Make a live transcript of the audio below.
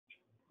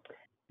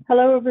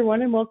Hello,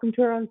 everyone, and welcome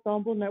to our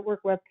Ensemble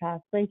Network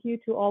webcast. Thank you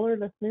to all our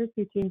listeners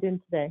who tuned in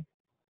today.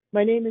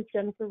 My name is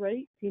Jennifer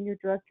Wright, Senior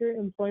Director,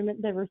 Employment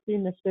and Diversity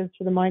Initiatives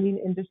for the Mining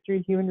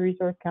Industry Human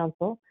Resource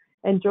Council,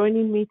 and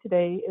joining me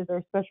today is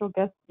our special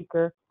guest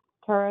speaker,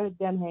 Tara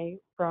Denhay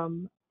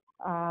from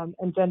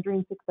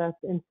Engendering Success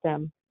in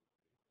STEM.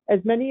 As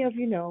many of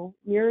you know,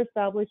 MUIR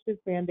established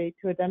its mandate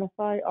to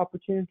identify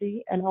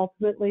opportunity and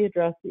ultimately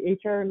address the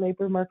HR and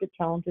labor market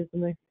challenges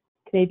in the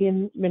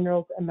Canadian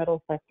minerals and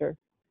metals sector.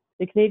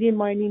 The Canadian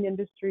mining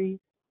industry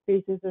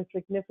faces a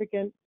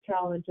significant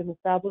challenge in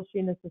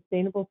establishing a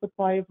sustainable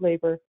supply of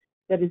labor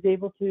that is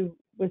able to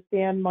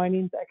withstand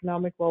mining's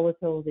economic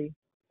volatility.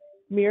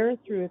 MUIR,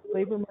 through its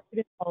labor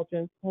market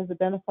intelligence, has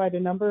identified a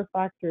number of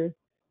factors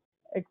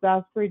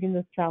exacerbating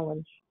this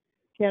challenge.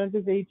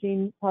 Canada's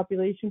aging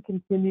population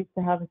continues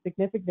to have a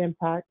significant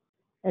impact,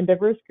 and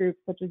diverse groups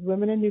such as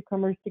women and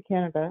newcomers to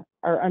Canada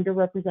are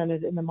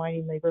underrepresented in the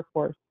mining labor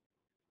force.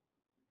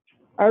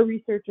 Our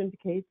research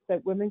indicates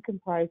that women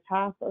comprise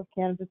half of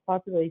Canada's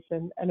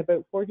population and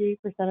about 48%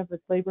 of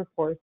its labor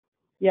force,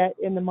 yet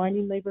in the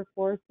mining labor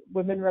force,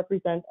 women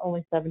represent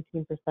only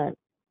 17%.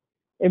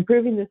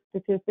 Improving this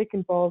statistic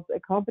involves a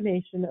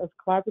combination of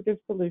collaborative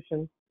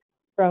solutions,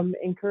 from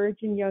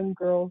encouraging young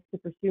girls to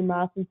pursue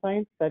math and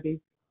science studies,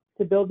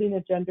 to building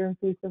a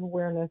gender-inclusive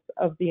awareness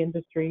of the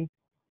industry,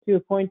 to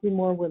appointing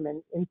more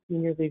women in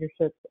senior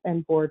leadership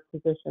and board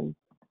positions.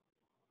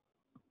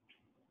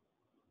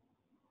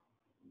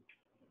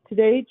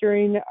 Today,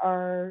 during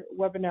our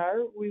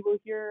webinar, we will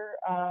hear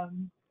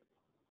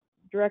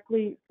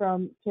directly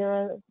from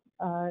Tara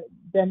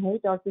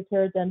Denhay, Dr.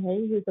 Tara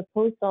Denhay, who is a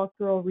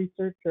postdoctoral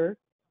researcher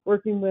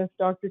working with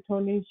Dr.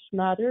 Tony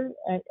Schmatter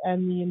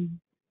and the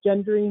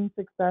Engendering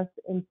Success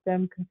in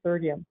STEM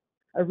Consortium,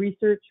 a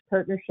research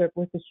partnership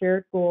with a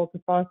shared goal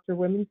to foster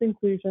women's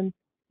inclusion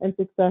and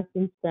success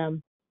in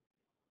STEM.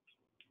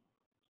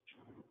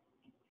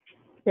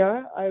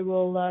 Tara, I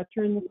will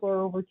turn the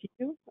floor over to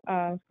you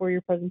for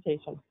your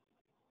presentation.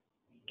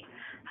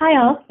 Hi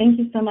all, thank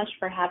you so much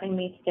for having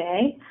me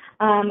today.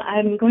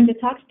 I'm going to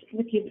talk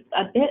with you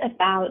a bit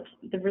about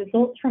the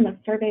results from a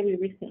survey we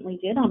recently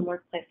did on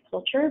workplace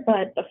culture,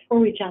 but before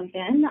we jump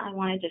in, I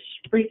wanted to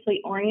briefly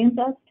orient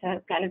us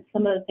to kind of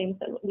some of the things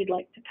that we'd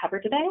like to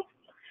cover today.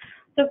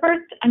 So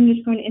first, I'm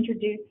just going to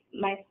introduce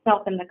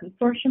myself and the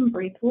consortium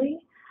briefly,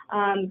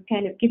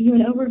 kind of give you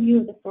an overview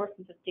of the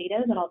sources of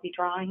data that I'll be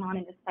drawing on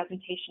in this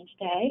presentation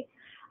today.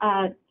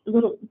 A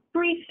little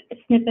brief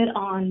snippet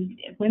on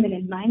women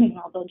in mining,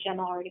 although Jen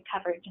already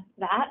covered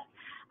that.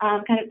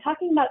 Kind of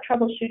talking about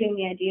troubleshooting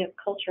the idea of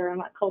culture and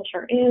what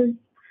culture is.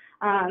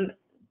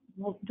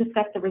 We'll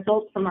discuss the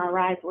results from our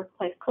RISE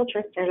Workplace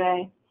Culture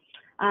Survey.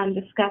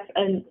 Discuss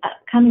an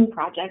upcoming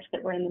project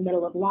that we're in the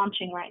middle of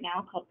launching right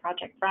now called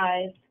Project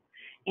RISE,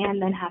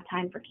 and then have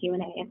time for Q&A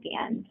at the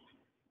end.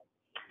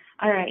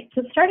 All right,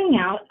 so starting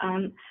out,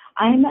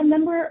 I'm a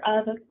member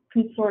of a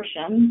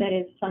consortium that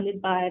is funded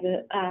by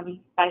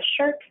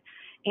SHRC,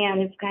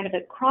 and it's kind of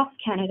a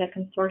cross-Canada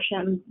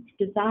consortium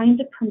designed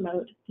to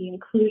promote the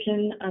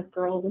inclusion of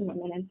girls and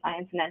women in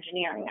science and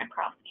engineering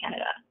across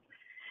Canada.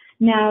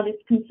 Now, this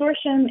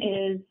consortium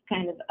is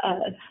kind of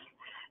a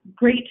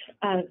great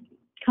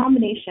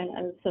combination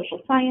of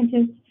social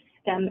scientists,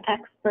 STEM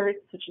experts,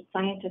 such as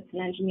scientists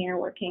and engineers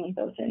working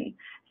both in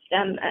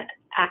STEM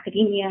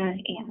academia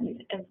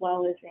and as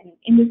well as in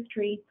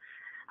industry,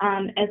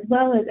 as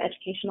well as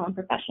educational and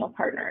professional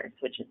partners,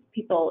 which is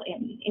people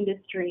in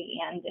industry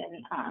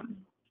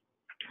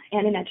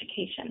and in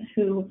education,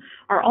 who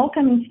are all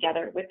coming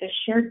together with this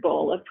shared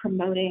goal of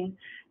promoting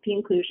the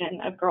inclusion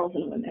of girls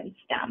and women in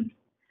STEM.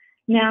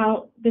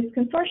 Now, this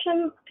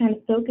consortium kind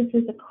of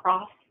focuses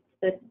across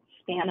the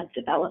span of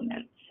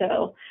development.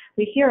 So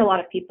we hear a lot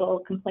of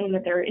people complain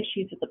that there are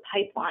issues with the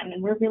pipeline,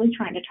 and we're really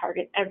trying to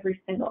target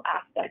every single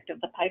aspect of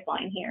the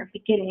pipeline here,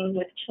 beginning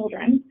with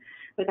children,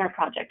 with our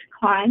Project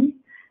Climb,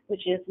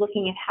 which is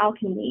looking at how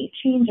can we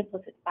change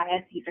implicit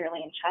biases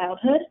early in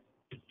childhood.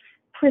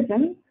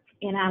 PRISM,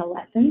 in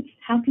adolescence,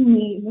 how can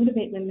we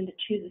motivate women to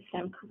choose a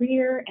STEM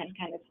career and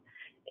kind of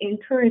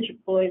encourage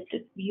boys to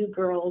view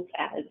girls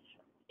as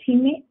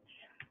teammates.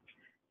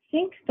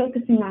 Think,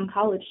 focusing on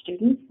college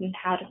students and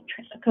how to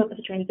cope with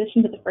the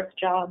transition to the first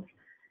job.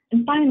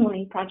 And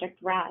finally, Project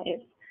RISE,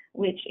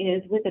 which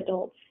is with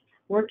adults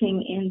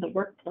working in the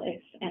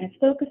workplace, and it's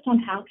focused on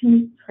how can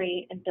we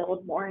create and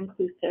build more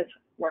inclusive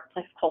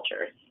workplace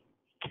cultures.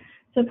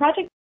 So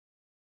Project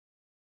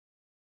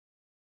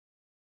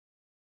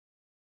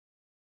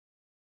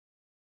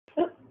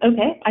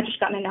okay, I just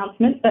got an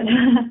announcement, but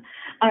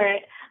all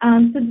right.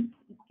 So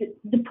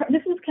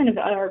this is kind of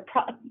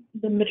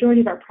the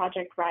majority of our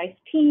Project RISE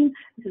team.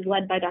 This is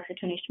led by Dr.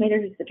 Tony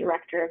Schmatter, who's the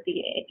director of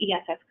the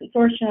ESS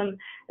Consortium,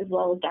 as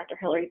well as Dr.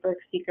 Hilary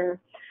Bergseeker.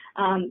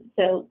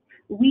 So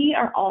we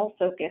are all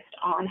focused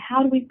on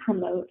how do we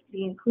promote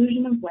the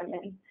inclusion of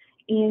women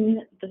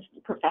in the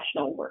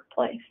professional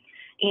workplace.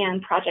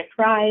 And Project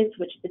RISE,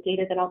 which is the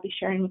data that I'll be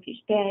sharing with you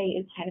today,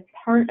 is kind of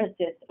part of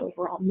this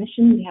overall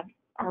mission. We have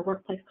our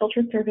workplace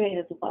culture survey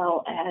as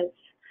well as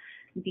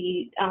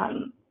the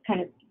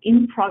kind of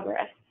in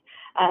progress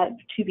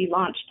to be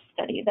launched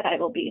study that I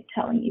will be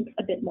telling you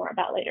a bit more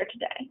about later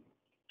today.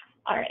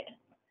 All right.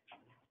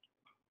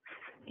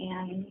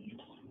 And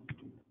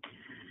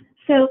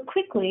so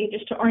quickly,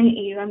 just to orient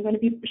you, I'm going to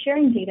be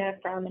sharing data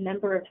from a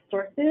number of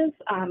sources.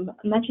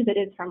 Much of it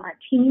is from our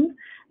team,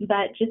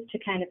 but just to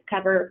kind of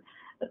cover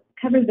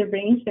the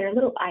range, there are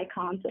little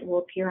icons that will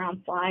appear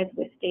on slides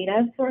with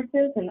data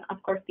sources, and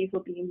of course these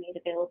will be made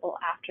available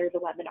after the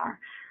webinar.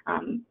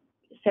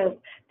 So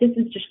this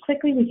is just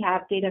quickly, we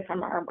have data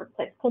from our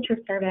workplace culture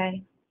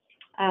survey,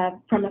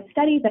 from a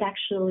study that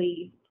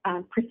actually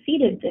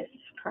preceded this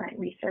current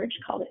research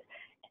called it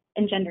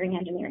Engendering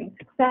Engineering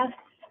Success,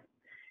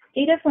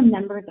 data from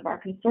members of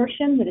our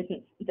consortium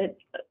that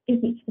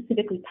isn't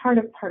specifically part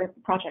of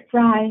Project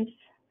RISE,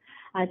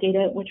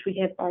 data which we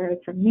have borrowed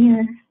from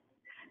NEAR,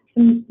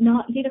 some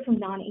data from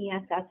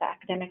non-ESS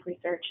academic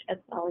research, as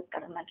well as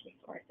governmental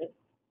sources.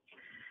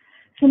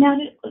 So now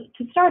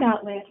to start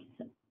out with,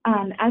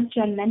 as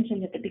Jen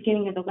mentioned at the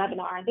beginning of the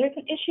webinar, there's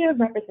an issue of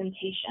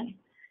representation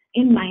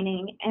in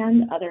mining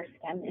and other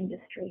STEM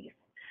industries.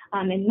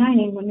 In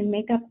mining, women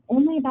make up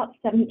only about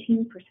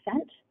 17%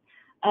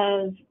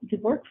 of the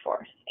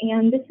workforce,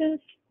 and this is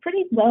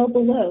pretty well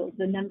below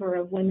the number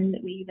of women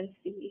that we even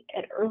see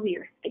at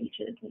earlier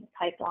stages in the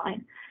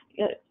pipeline,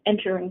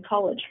 entering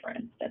college, for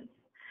instance.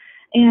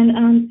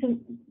 And so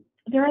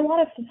there are a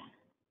lot of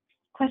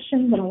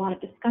questions and a lot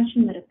of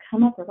discussion that has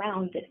come up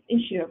around this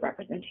issue of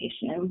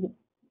representation and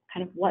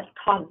kind of what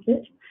causes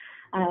it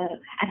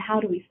and how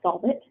do we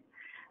solve it.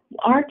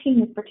 Our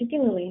team is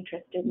particularly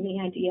interested in the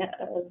idea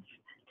of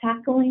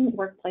tackling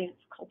workplace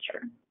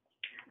culture.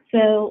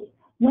 So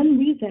one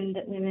reason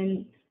that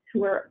women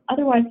who are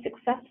otherwise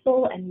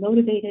successful and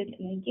motivated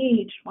and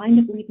engaged wind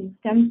up leaving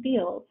STEM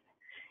fields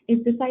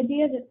is this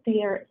idea that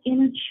they are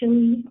in a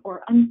chilly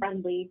or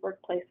unfriendly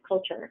workplace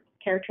culture,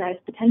 characterized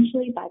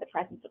potentially by the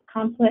presence of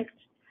conflict,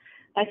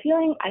 by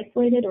feeling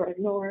isolated or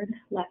ignored,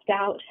 left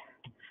out,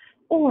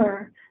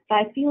 or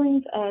by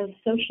feelings of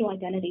social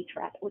identity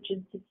threat, which is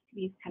just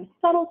these kind of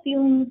subtle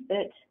feelings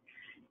that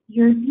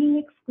you're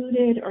being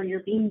excluded or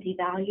you're being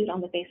devalued on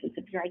the basis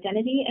of your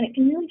identity, and it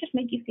can really just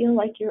make you feel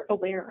like you're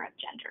aware of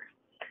gender.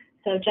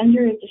 So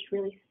gender is just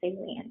really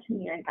salient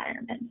in your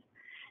environment.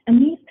 And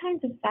these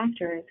kinds of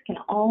factors can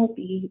all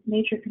be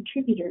major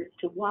contributors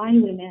to why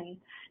women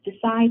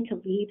decide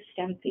to leave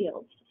STEM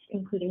fields,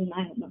 including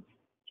mining.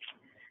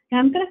 Now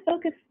I'm going to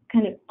focus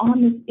kind of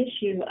on this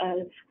issue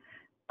of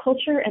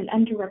culture and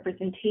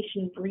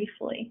underrepresentation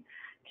briefly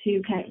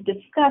to kind of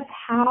discuss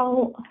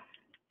how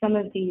some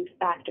of these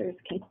factors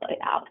can play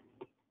out.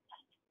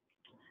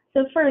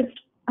 So first,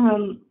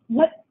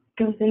 what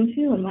goes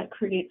into and what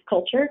creates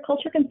culture?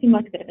 Culture can seem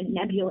like a bit of a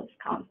nebulous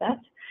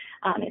concept.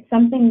 It's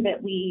something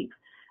that we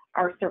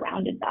are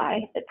surrounded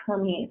by, that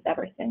permeates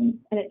everything,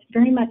 and it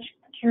very much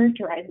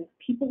characterizes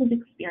people's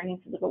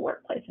experiences of a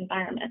workplace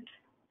environment.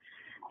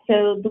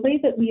 So the way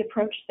that we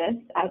approach this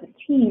as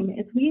a team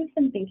is we've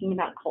been thinking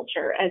about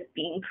culture as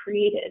being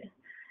created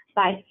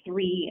by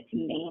three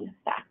main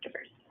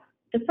factors.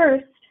 The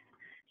first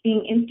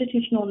being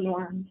institutional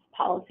norms,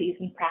 policies,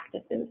 and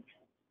practices.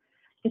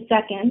 The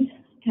second,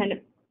 kind of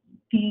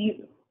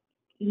the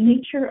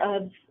nature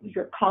of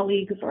your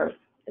colleagues or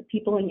the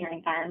people in your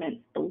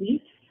environment's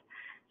beliefs,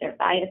 their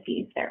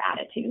biases, their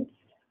attitudes.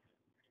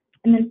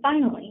 And then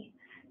finally,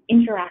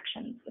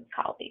 interactions with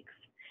colleagues.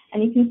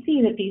 And you can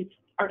see that these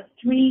are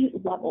three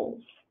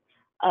levels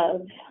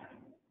of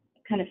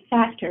kind of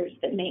factors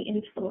that may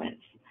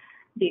influence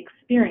the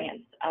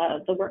experience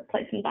of the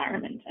workplace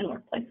environment and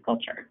workplace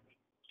culture.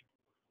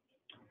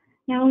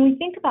 Now, when we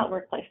think about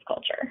workplace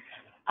culture,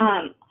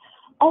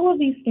 all of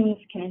these things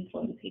can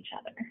influence each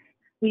other.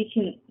 We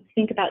can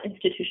think about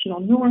institutional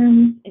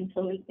norms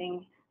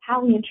influencing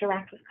how we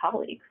interact with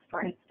colleagues.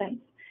 For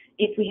instance,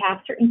 if we have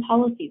certain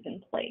policies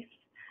in place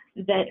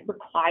that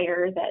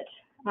require that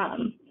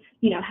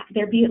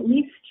there be at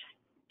least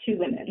two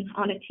women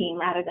on a team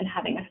rather than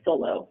having a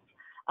solo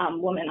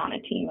woman on a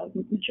team of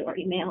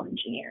majority male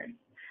engineers,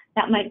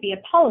 that might be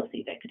a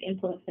policy that could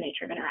influence the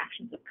nature of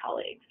interactions with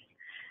colleagues.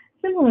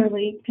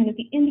 Similarly, kind of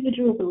the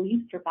individual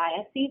beliefs or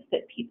biases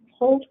that people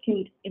hold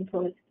can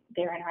influence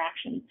their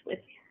interactions with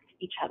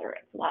each other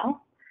as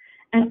well.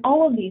 And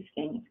all of these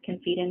things can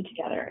feed in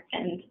together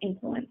and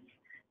influence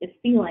this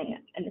feeling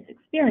and this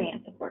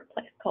experience of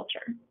workplace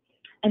culture.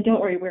 And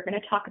don't worry, we're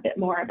going to talk a bit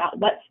more about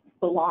what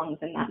belongs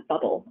in that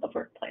bubble of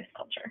workplace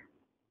culture.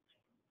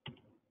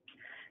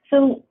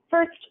 So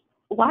first,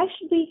 why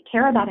should we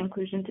care about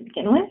inclusion to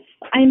begin with?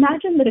 I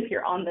imagine that if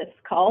you're on this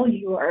call,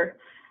 you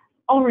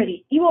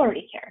already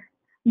care.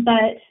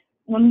 But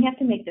when we have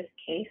to make this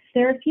case,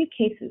 there are a few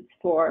cases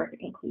for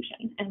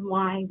inclusion and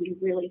why we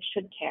really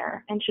should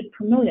care and should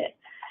promote it.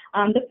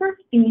 The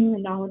first being the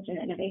knowledge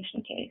and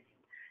innovation case.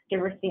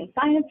 Diversity in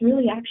science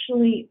really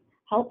actually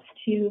helps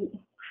to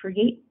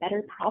create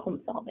better problem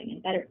solving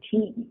and better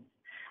teams.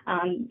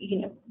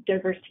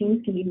 Diverse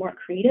teams can be more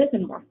creative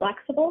and more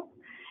flexible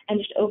and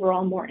just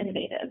overall more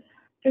innovative.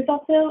 There's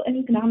also an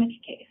economic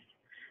case.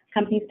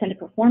 Companies tend to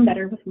perform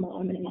better with more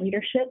women in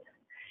leadership,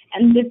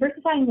 And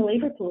diversifying the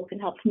labor pool can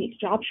help to meet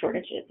job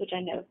shortages, which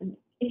I know is an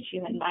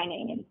issue in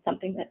mining and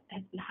something that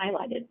has been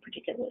highlighted,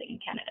 particularly in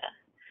Canada.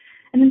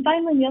 And then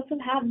finally, we also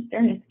have the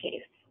fairness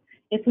case.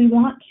 If we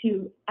want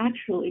to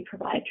actually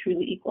provide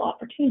truly equal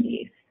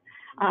opportunities,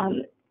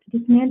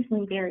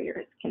 dismantling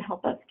barriers can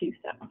help us do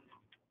so.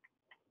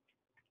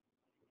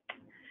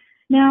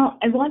 Now,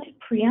 I want to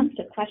preempt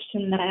a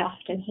question that I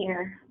often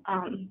hear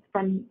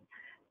from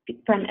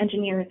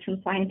engineers,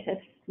 from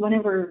scientists,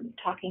 whenever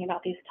talking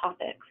about these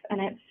topics, and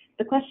it's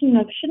the question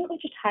of, shouldn't we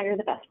just hire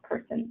the best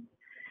person?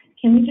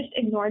 Can we just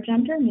ignore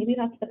gender? Maybe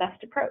that's the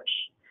best approach.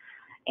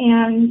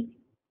 And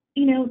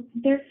you know,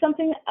 there's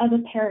something of a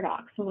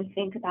paradox when we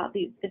think about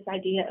this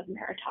idea of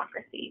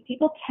meritocracy.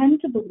 People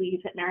tend to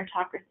believe that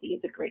meritocracy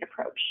is a great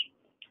approach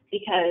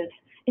because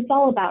it's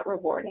all about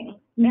rewarding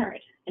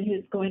merit and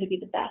who's going to be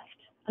the best.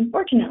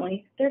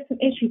 Unfortunately, there's some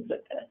issues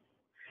with this.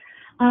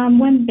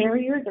 When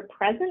barriers are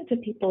present to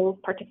people's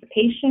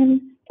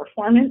participation,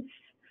 performance,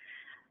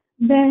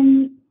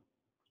 then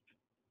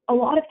a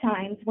lot of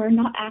times we're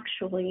not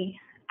actually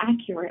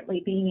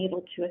accurately being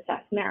able to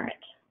assess merit.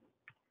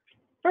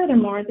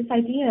 Furthermore, this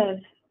idea of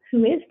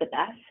who is the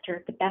best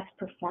or the best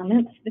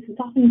performance, this is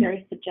often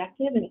very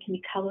subjective and it can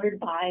be colored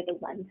by the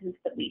lenses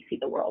that we see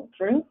the world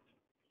through.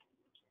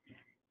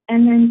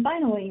 And then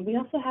finally, we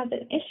also have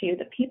an issue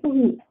that people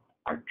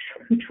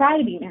who try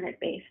to be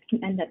merit-based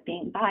can end up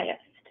being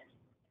biased.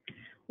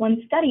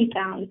 One study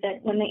found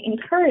that when they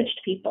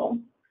encouraged people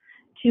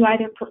to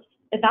either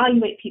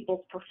evaluate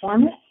people's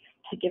performance,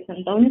 to give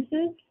them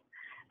bonuses,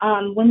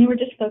 when they were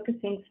just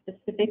focusing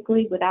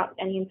specifically without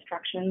any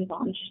instructions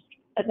on just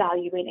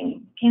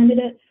evaluating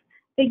candidates,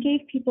 they gave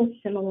people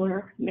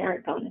similar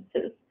merit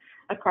bonuses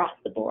across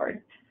the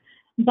board.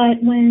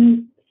 But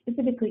when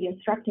specifically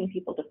instructing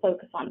people to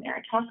focus on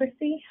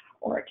meritocracy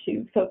or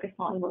to focus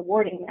on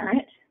rewarding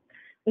merit,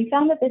 we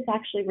found that this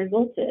actually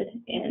resulted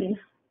in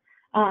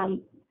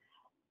kind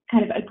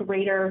of a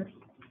greater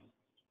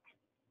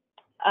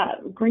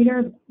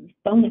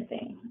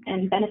bonusing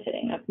and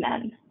benefiting of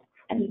men.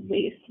 And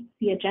we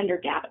see a gender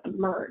gap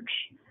emerge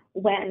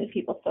when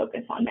people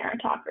focus on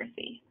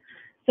meritocracy.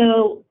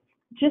 So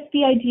just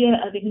the idea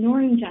of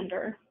ignoring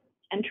gender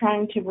and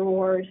trying to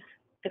reward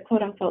the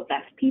quote-unquote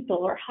best people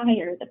or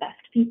hire the best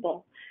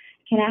people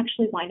can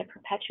actually wind up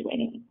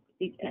perpetuating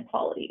these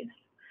inequalities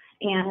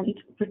and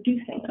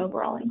reducing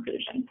overall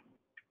inclusion.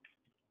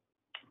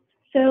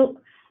 So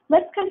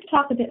let's kind of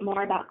talk a bit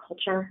more about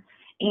culture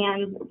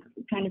and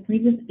kind of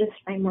revisit this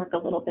framework a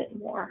little bit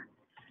more.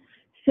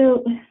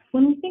 So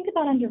when we think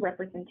about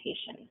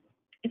underrepresentation,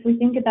 if we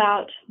think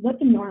about what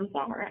the norms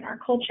are in our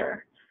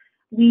culture,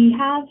 we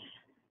have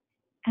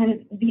kind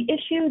of the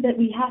issue that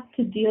we have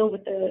to deal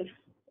with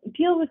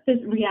this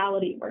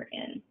reality we're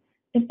in.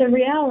 If the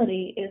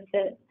reality is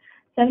that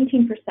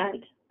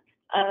 17%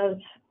 of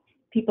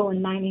people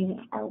in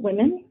mining are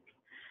women,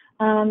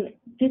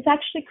 this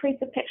actually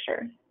creates a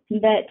picture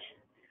that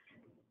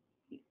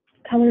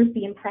colors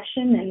the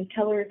impression and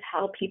colors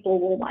how people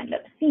will wind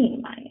up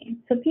seeing mining.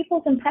 So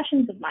people's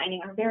impressions of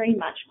mining are very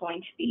much going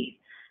to be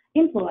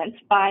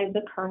influenced by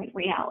the current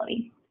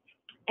reality.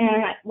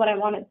 And what I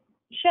want to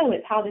show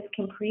is how this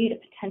can create a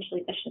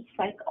potentially vicious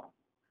cycle.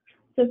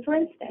 So for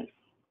instance,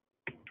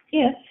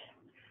 if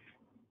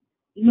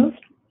most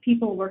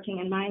people working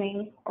in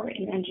mining or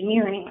in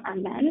engineering are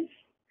men,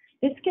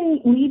 this can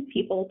lead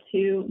people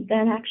to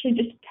then actually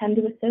just tend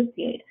to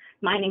associate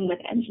mining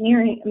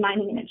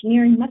and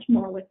engineering much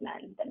more with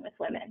men than with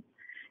women.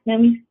 Now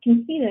we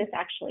can see this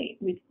actually,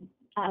 we've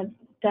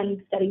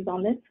done studies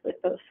on this with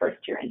both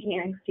first-year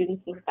engineering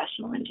students and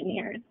professional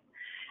engineers.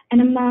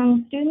 And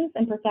among students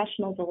and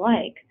professionals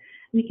alike,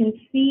 we can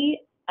see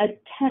a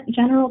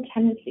general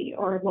tendency,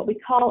 or what we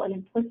call an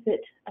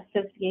implicit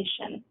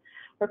association,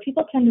 where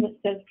people tend to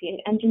associate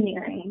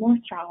engineering more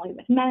strongly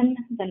with men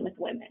than with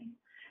women.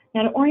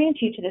 Now to orient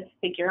you to this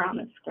figure on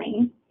the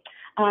screen,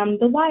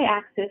 the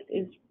y-axis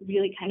is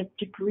really kind of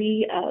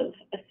degree of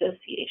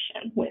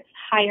association, with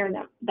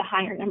the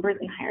higher numbers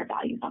and higher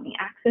values on the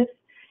axis,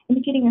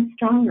 indicating a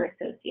stronger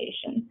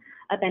association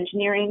of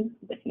engineering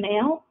with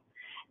male,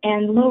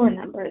 and lower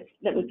numbers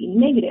that would be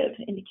negative,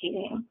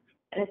 indicating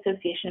an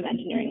association of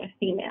engineering with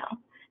female.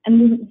 And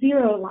the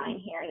zero line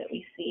here that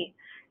we see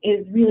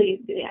is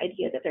really the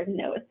idea that there's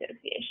no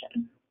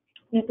association.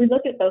 And if we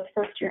look at both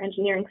first-year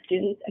engineering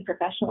students and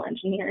professional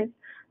engineers,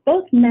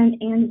 both men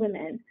and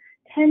women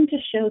tend to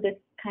show this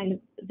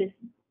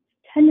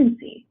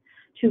tendency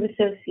to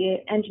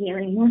associate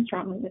engineering more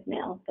strongly with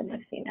male than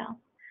with female.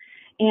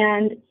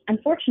 And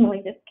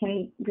unfortunately, this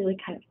can really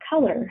kind of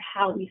color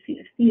how we see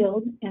the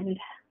field and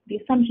the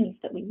assumptions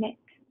that we make.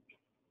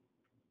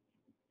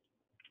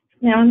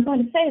 Now, I'm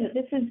going to say that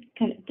this is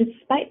kind of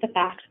despite the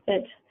fact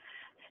that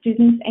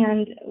students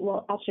and,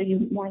 well, I'll show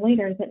you more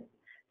later, that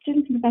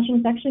students and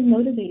professionals are actually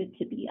motivated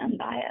to be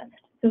unbiased.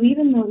 So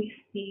even though we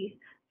see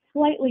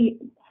slightly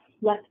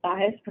less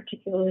bias,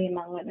 particularly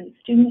among women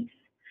students,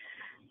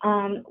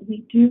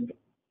 we do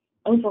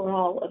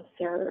overall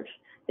observe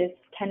this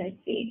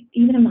tendency,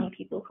 even among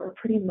people who are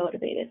pretty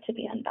motivated to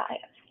be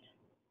unbiased.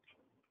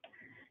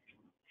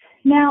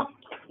 Now,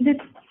 this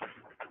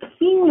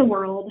seeing the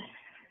world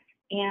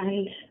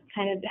and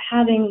kind of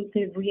having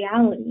the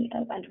reality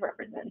of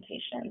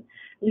underrepresentation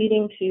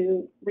leading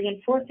to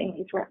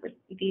reinforcing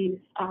these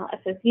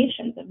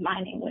associations of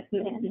mining with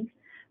men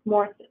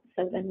more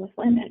so than with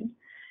women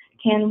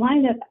can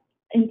wind up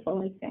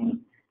influencing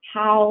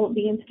how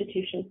the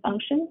institution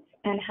functions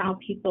and how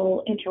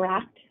people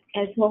interact,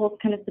 as well as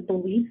kind of the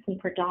beliefs and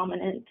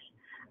predominant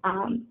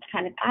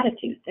kind of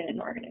attitudes in an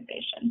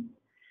organization.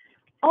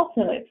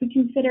 Also, if we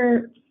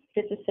consider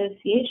this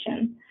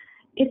association,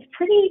 it's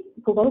pretty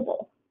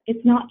global.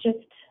 It's not just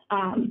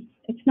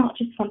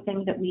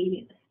something that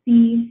we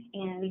see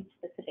in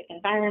specific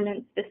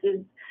environments. This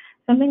is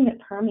something that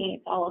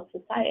permeates all of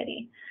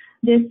society.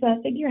 This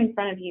figure in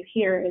front of you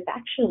here is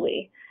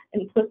actually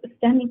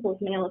STEM equals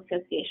male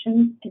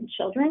associations in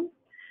children,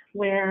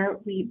 where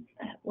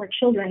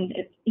children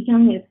as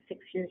young as 6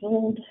 years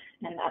old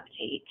and up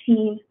to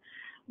 18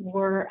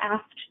 were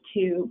asked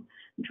to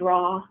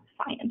draw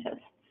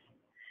scientists.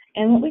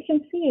 And what we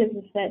can see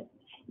is that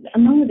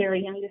among the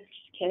very youngest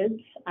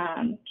kids,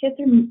 kids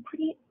are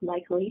pretty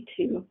likely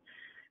to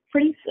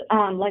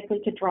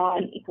draw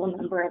an equal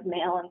number of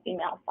male and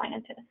female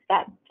scientists.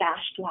 That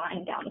dashed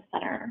line down the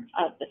center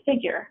of the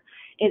figure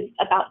is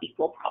about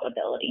equal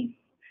probability.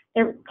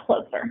 They're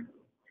closer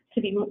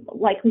to be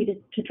likely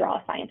to draw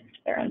a scientist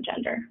of their own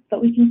gender.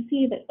 But we can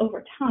see that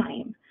over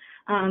time,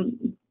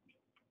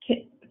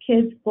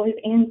 kids, boys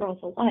and girls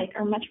alike,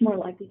 are much more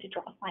likely to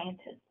draw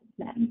scientists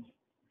than men.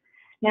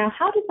 Now,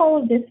 how does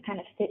all of this kind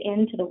of fit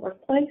into the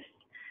workplace?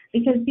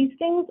 Because these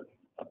things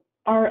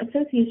are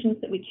associations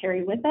that we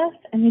carry with us,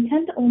 and they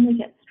tend to only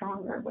get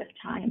stronger with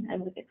time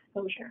and with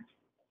exposure.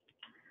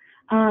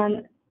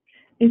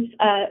 This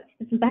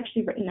was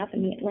actually written up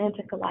in the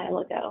Atlantic a while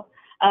ago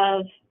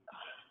of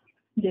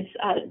this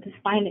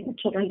finding of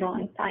children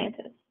drawing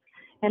scientists.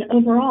 And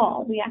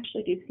overall, we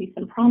actually do see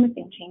some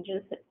promising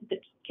changes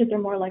that kids are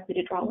more likely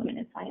to draw women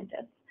as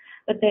scientists,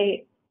 but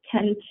they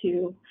tend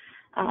to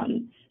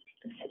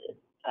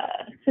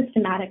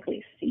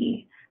systematically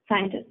see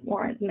scientists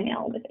more as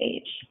male with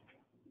age.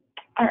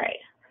 All right,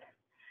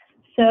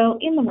 so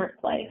in the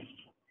workplace,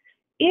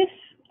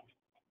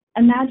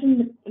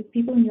 imagine the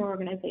people in your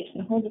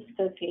organization hold this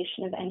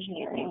association of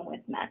engineering with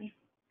men.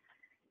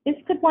 This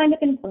could wind up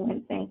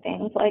influencing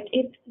things like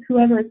if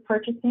whoever is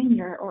purchasing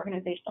your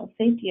organizational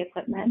safety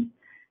equipment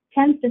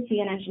tends to see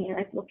an engineer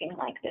as looking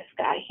like this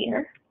guy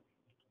here,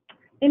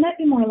 they might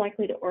be more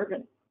likely to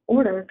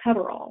order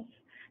coveralls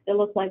that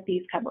look like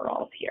these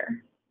coveralls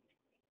here,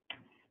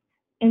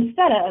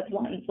 instead of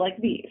ones like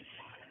these,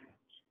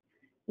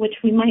 which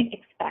we might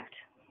expect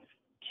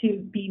to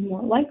be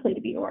more likely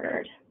to be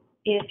ordered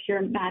if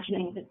you're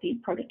imagining that the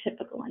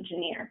prototypical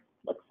engineer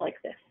looks like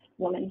this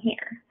woman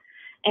here.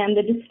 And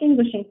the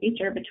distinguishing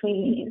feature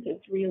between these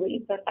is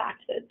really the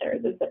fact that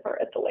there's a zipper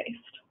at the waist.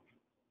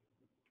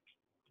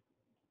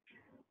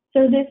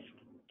 So this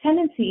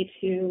tendency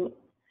to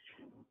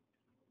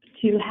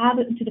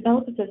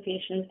develop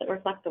associations that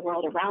reflect the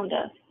world around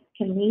us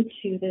can lead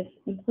to this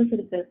implicit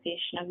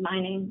association of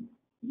mining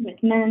with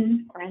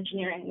men or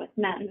engineering with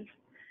men,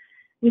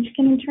 which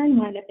can in turn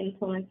wind up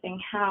influencing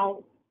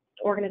how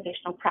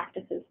organizational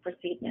practices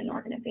proceed in an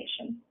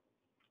organization.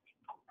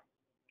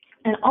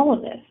 And all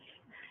of this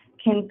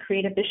can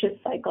create a vicious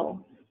cycle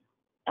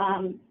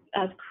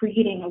of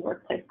creating a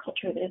workplace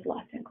culture that is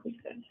less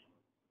inclusive.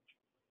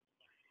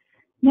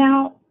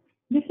 Now,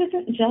 this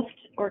isn't just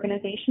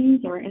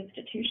organizations or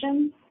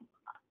institutions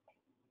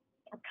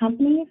or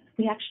companies.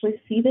 We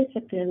actually see this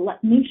at the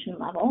nation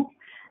level,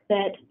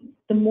 that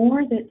the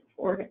more that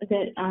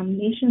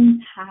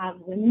nations have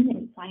women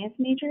in science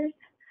majors,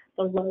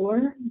 the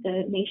lower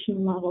the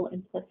nation level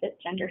implicit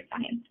gender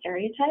science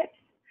stereotypes,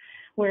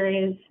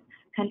 whereas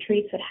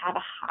countries that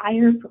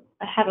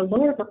have a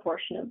lower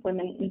proportion of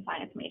women in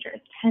science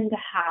majors tend to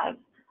have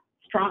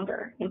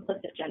stronger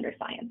implicit gender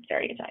science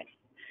stereotypes.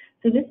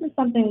 So this is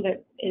something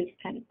that is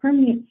kind of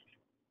permeates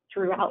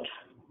throughout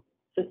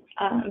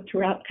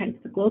kind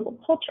of the global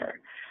culture,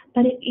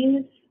 but it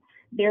is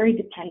very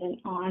dependent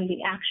on the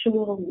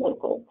actual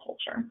local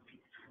culture.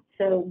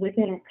 So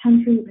within a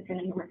country, within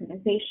an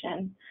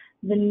organization,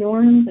 the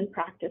norms and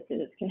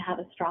practices can have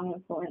a strong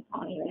influence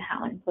on even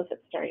how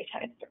implicit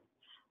stereotypes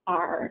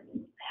are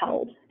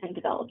held and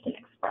developed and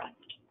expressed.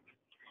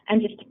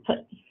 And just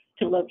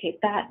to locate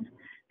that,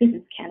 this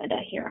is Canada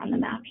here on the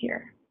map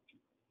here.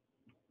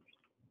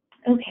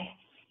 Okay,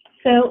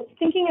 so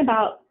thinking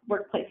about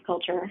workplace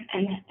culture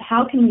and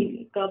how can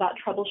we go about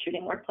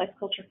troubleshooting workplace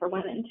culture for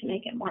women to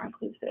make it more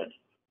inclusive,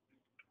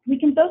 we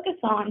can focus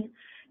on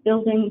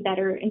building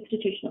better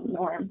institutional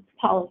norms,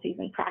 policies,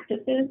 and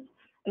practices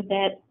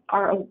that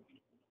are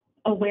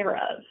aware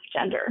of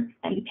gender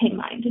and pay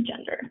mind to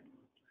gender.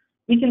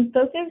 We can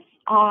focus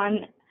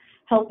on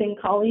helping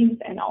colleagues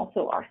and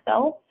also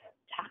ourselves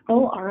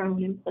tackle our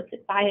own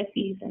implicit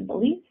biases and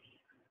beliefs.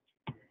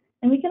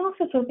 And we can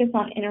also focus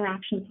on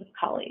interactions with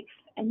colleagues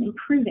and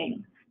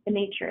improving the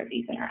nature of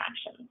these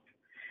interactions.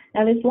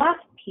 Now, this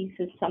last piece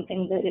is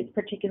something that is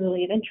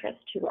particularly of interest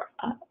to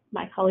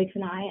my colleagues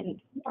and I and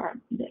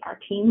our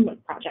team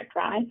with Project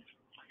Rise.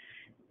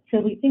 So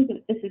we think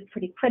that this is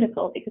pretty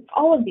critical because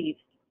all of these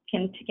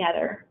can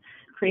together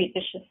create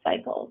vicious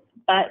cycles.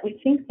 But we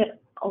think that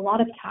a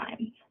lot of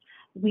times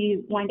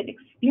we wind up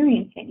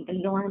experiencing the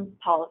norms,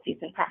 policies,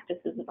 and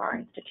practices of our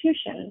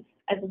institutions,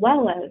 as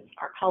well as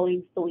our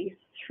colleagues' beliefs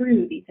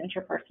through these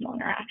interpersonal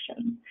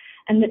interactions,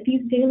 and that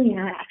these daily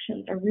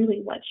interactions are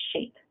really what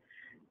shape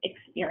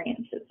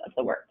experiences of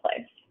the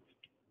workplace.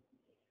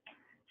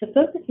 So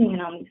focusing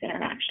in on these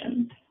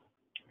interactions,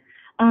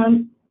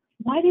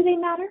 why do they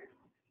matter?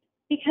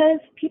 Because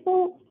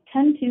people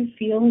tend to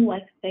feel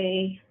like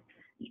they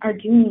are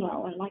doing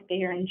well and like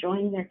they are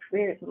enjoying their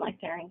careers and like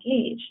they're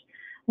engaged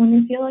when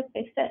they feel like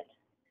they fit.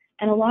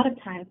 And a lot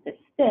of times this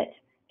fit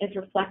is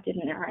reflected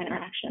in our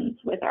interactions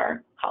with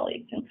our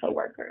colleagues and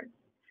coworkers.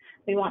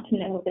 We want to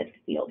know that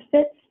the field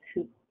fits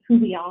who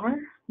we are.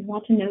 We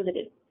want to know that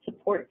it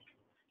supports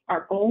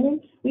our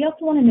goals. We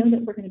also want to know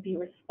that we're going to be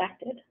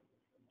respected.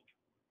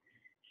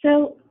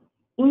 So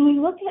when we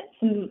look at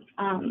some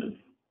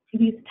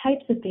these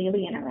types of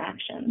daily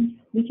interactions,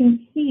 we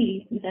can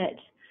see that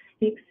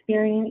the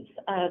experience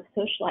of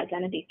social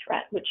identity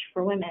threat, which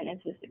for women is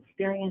this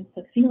experience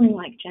of feeling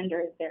like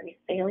gender is very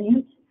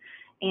salient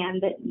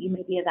and that you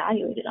may be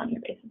evaluated on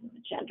your basis of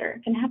gender,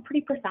 can have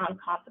pretty profound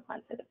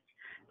consequences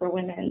for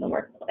women in the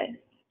workplace.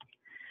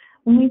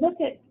 When we look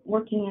at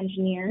working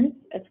engineers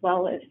as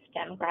well as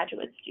STEM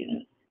graduate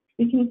students,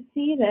 we can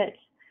see that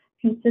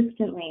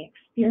consistently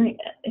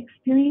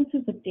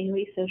experiences of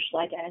daily social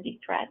identity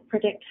threat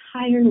predict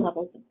higher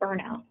levels of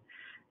burnout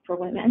for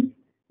women.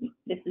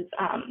 This is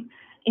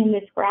in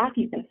this graph,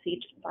 you can see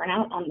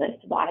burnout on this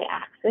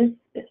y-axis,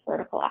 this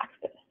vertical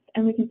axis,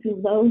 and we can see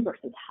low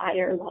versus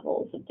higher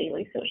levels of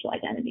daily social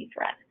identity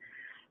threat.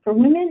 For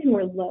women who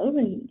are low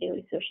in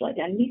daily social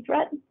identity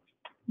threat,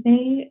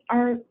 they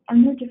are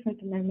no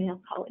different than their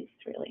male colleagues,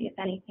 really. If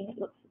anything,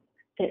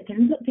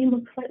 they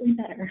look slightly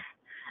better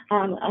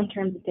in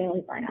terms of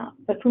daily burnout.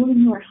 But for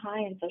women who are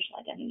high in social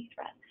identity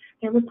threat,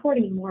 they're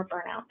reporting more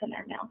burnout than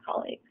their male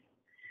colleagues.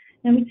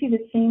 Now we see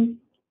the same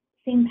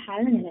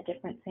pattern in a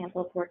different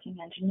sample of working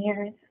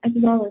engineers as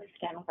well as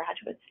STEM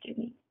graduate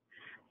students.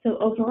 So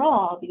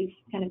overall, these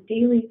kind of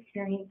daily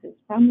experiences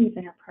from these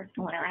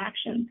interpersonal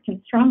interactions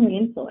can strongly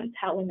influence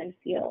how women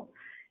feel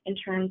in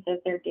terms of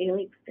their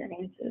daily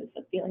experiences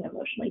of feeling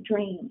emotionally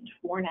drained,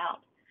 worn out,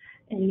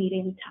 and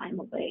needing time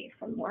away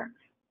from work.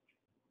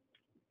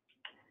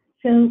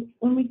 So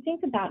when we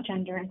think about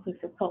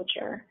gender-inclusive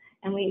culture,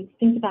 and we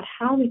think about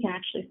how we can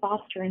actually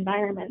foster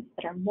environments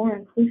that are more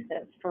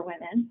inclusive for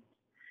women,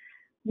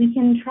 we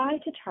can try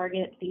to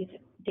target these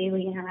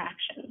daily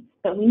interactions,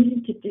 but we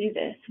need to do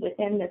this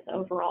within this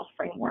overall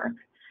framework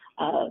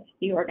of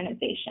the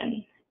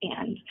organization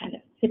and kind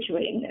of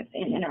situating this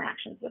in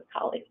interactions with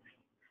colleagues.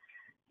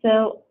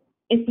 So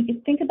if we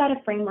could think about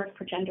a framework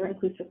for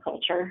gender-inclusive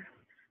culture,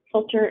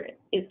 culture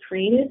is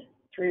created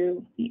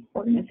through the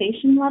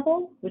organization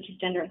level, which is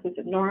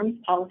gender-inclusive norms,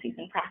 policies,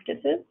 and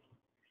practices.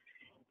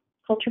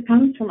 Culture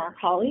comes from our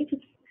colleagues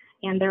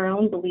and their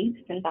own beliefs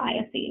and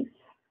biases.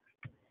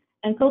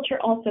 And culture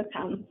also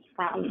comes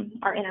from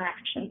our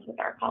interactions with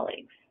our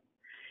colleagues.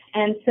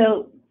 And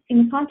so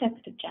in the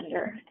context of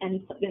gender,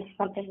 and this is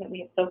something that we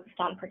have focused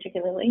on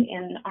particularly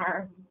in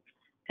our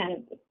kind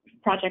of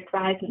Project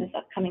Rise in this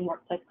upcoming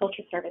workplace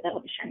culture survey that I'll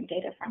be sharing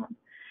data from,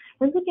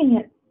 we're looking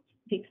at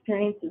the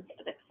experiences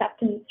of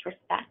acceptance,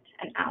 respect,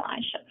 and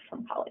allyship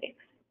from colleagues.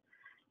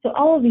 So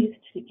all of these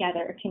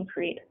together can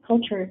create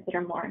cultures that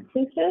are more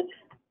inclusive,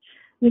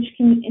 which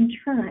can in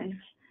turn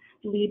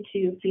lead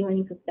to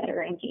feelings of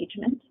better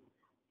engagement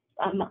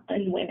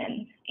in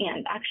women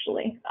and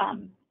actually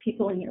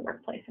people in your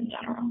workplace in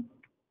general.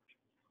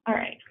 All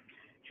right,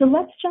 so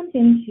let's jump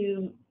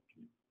into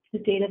the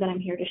data that I'm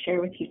here to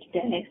share with you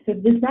today. So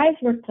the Rise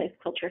Workplace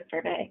Culture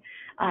Survey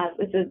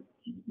is a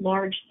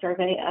large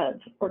survey of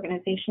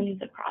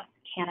organizations across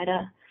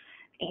Canada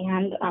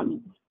and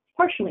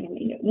partially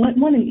in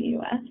one in the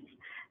US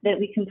that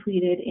we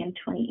completed in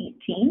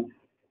 2018.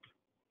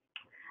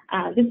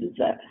 This is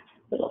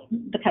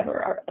the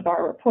cover of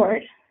our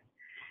report.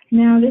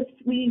 Now,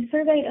 we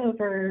surveyed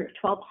over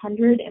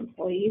 1,200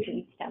 employees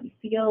in STEM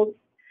fields,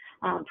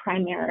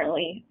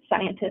 primarily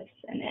scientists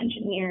and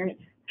engineers,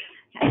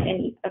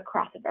 and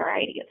across a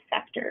variety of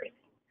sectors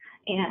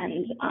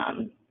and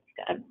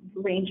a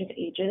range of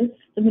ages.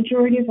 The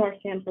majority of our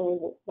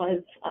sample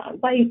was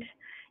white,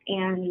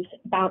 and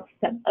about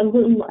a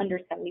little under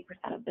 70%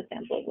 of the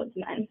sample was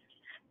men.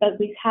 But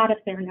we've had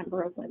a fair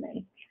number of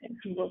women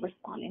who were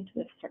responding to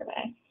this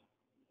survey.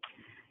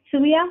 So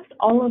we asked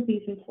all of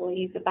these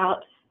employees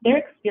about their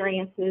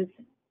experiences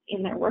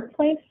in their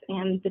workplace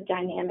and the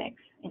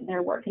dynamics in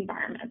their work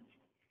environments.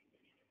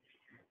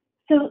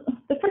 So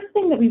the first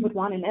thing that we would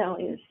want to know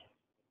is,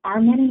 are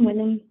men and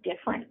women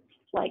different,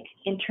 like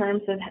in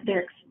terms of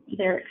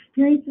their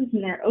experiences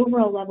and their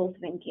overall levels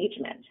of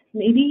engagement?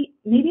 Maybe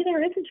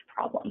there isn't a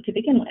problem to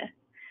begin with,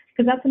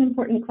 because that's an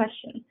important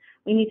question.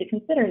 We need to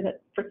consider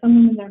that for some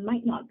women there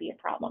might not be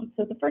a problem.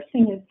 So the first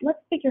thing is,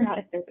 let's figure out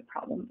if there's a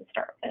problem to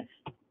start with.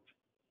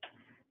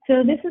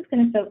 So this is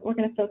we're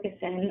going to focus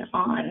in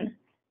on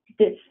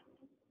this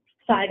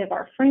side of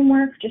our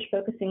framework, just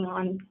focusing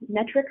on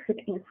metrics of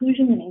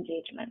inclusion and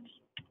engagement.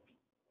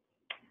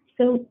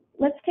 So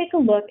let's take a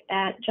look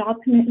at job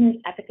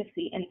commitment,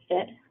 efficacy, and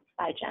fit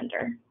by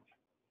gender.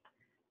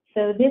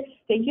 So this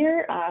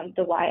figure,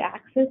 the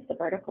y-axis, the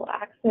vertical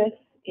axis,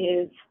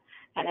 is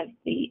kind of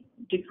the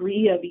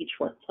degree of each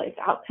workplace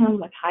outcome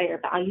with higher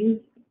values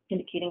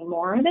indicating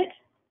more of it.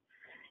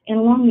 And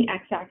along the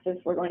x-axis,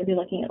 we're going to be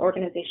looking at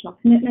organizational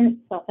commitment,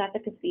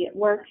 self-efficacy at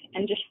work,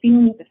 and just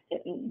feelings of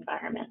fit in the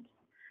environment.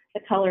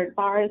 The colored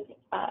bars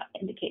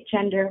indicate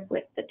gender,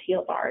 with the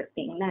teal bars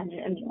being men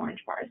and the orange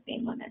bars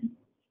being women.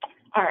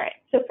 All right,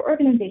 so for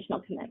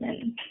organizational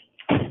commitment,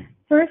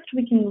 first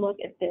we can look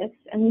at this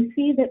and we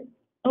see that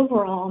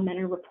overall men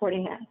are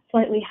reporting a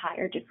slightly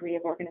higher degree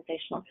of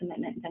organizational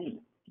commitment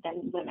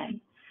than women.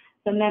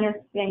 So men are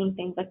saying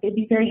things like they'd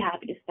be very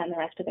happy to spend the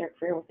rest of their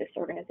career with this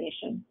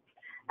organization,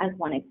 as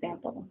one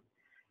example.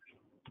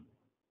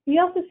 We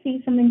also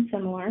see something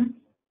similar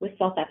with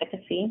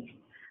self-efficacy,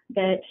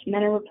 that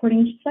men are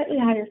reporting slightly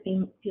higher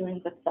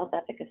feelings of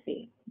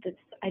self-efficacy, this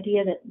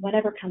idea that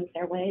whatever comes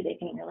their way, they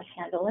can really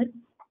handle it.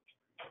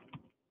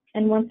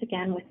 And once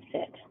again, with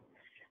fit,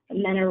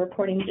 men are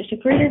reporting just a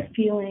greater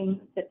feeling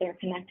that they're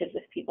connected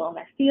with people in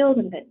their field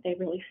and that they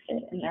really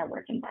fit in their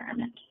work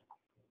environment.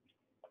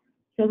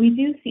 So we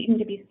do seem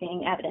to be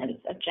seeing evidence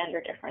of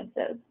gender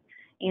differences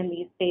in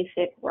these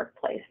basic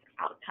workplace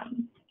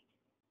outcomes.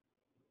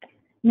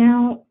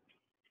 Now,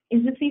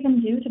 is this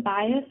even due to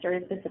bias, or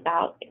is this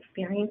about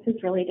experiences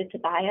related to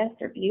bias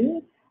or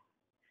views?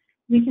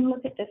 We can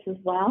look at this as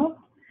well.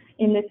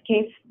 In this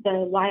case, the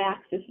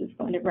y-axis is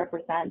going to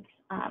represent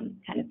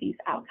kind of these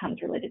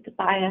outcomes related to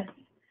bias.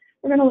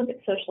 We're going to look at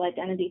social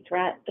identity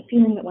threat, the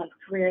feeling that one's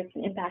career has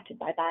been impacted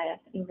by bias,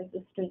 and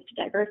resistance to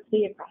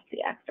diversity across the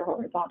x or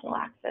horizontal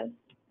axis.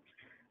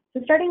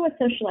 So starting with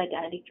social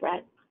identity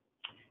threat,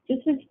 this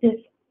is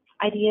this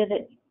idea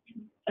that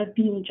of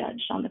being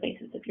judged on the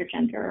basis of your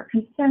gender, or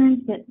concerns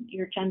that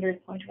your gender is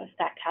going to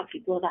affect how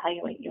people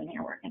evaluate you in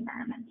your work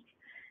environment.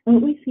 And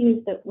what we see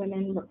is that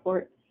women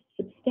report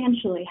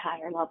substantially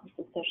higher levels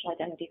of social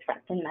identity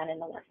threat than men in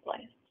the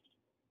workplace.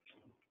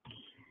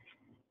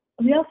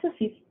 We also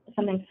see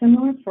something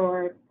similar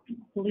for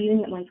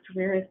believing that one's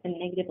career has been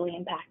negatively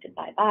impacted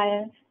by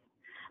bias.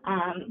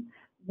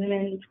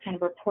 Women kind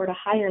of report a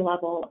higher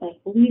level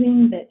of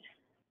believing that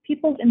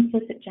people's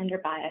implicit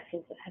gender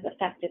biases have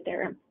affected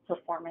their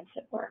performance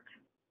at work.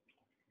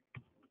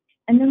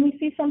 And then we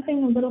see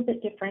something a little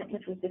bit different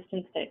with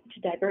resistance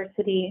to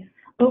diversity.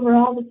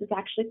 Overall, this is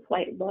actually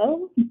quite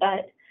low,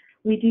 but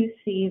we do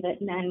see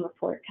that men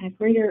report kind of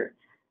greater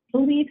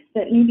beliefs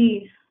that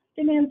maybe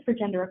demands for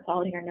gender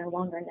equality are no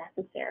longer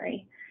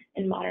necessary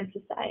in modern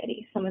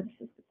society. Some of this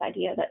is this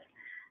idea that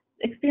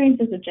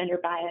experiences of gender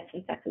bias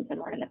and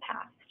sexism are in the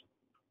past.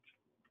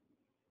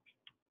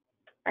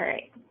 All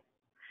right.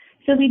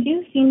 So we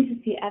do seem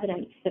to see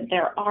evidence that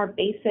there are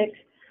basic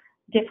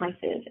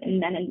differences in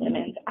men and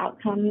women's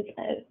outcomes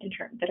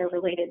that are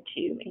related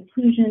to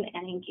inclusion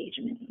and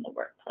engagement in the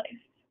workplace.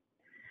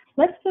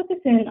 Let's focus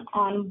in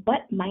on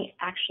what might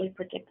actually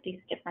predict these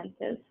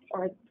differences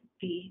or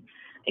the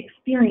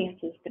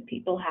experiences that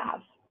people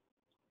have.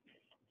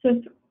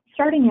 So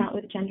starting out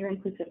with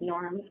gender-inclusive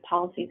norms,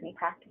 policies, and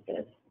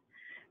practices,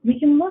 we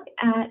can look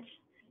at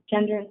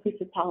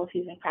gender-inclusive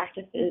policies and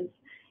practices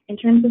in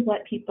terms of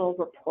what people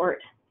report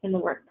in the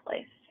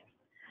workplace.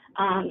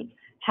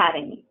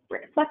 Having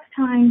flex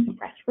time,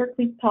 compressed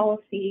workweek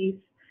policies,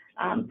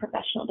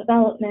 professional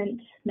development,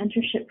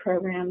 mentorship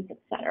programs,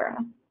 etc.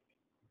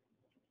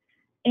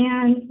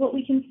 And what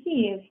we can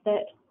see is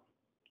that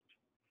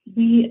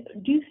we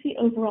do see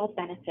overall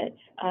benefits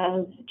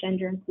of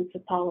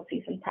gender-inclusive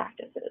policies and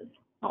practices.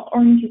 I'll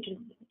orient you to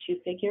two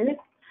figures.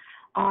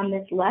 On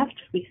this left,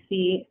 we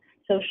see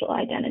social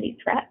identity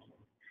threat.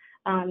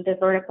 The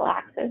vertical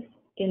axis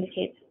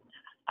indicates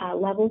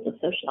levels of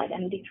social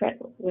identity threat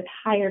with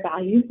higher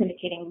values,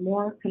 indicating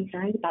more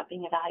concerns about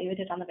being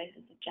evaluated on the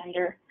basis of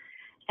gender.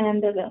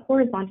 And the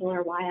horizontal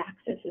or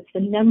y-axis is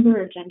the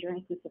number of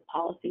gender-inclusive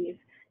policies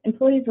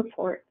employees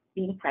report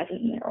being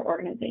present in their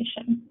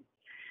organization.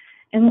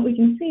 And what we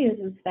can see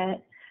is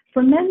that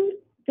for men,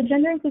 the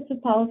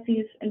gender-inclusive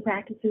policies and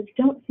practices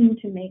don't seem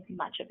to make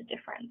much of a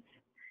difference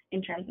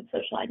in terms of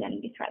social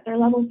identity threat. Their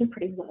levels are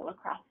pretty low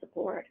across the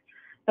board.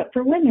 But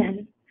for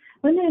women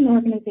in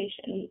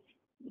organizations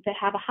that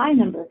have a high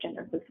number of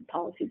gender-inclusive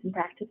policies and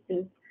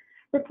practices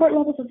report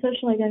levels of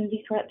social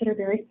identity threat that are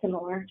very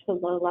similar to the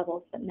low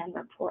levels that men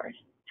report.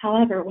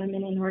 However,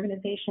 women in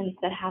organizations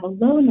that have a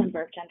low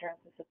number of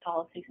gender-inclusive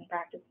policies and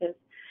practices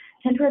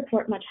tend to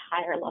report much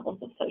higher levels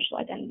of social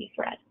identity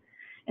threat.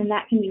 And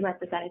that can be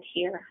represented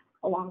here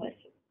along with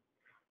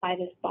by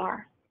this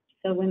bar.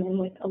 So women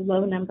with a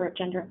low number of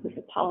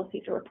gender-inclusive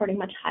policies are reporting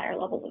much higher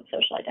levels of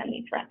social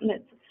identity threat, and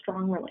it's a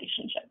strong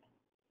relationship.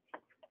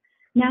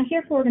 Now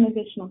here for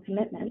organizational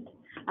commitment,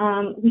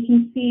 we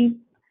can see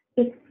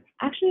that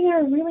actually there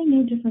are really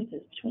no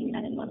differences between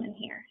men and women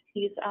here.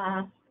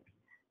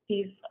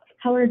 These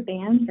colored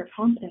bands are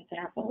confidence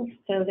intervals,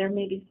 so there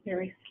may be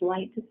very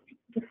slight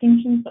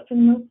distinctions, but for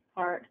the most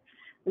part,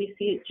 we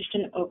see just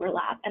an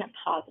overlap and a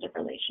positive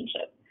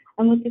relationship.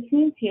 And what this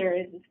means here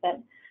is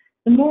that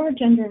the more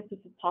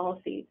gender-inclusive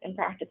policies and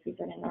practices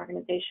in an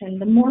organization,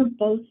 the more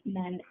both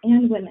men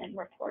and women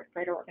report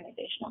greater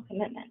organizational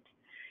commitment.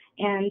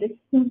 And this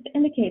seems to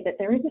indicate that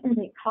there isn't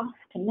really a cost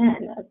to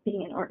men of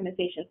being in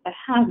organizations that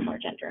have more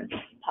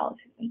gender-inclusive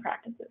policies and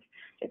practices.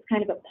 It's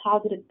kind of a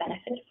positive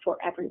benefit for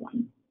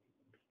everyone.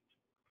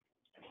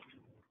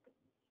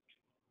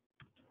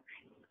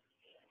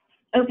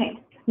 Okay,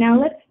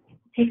 now let's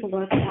take a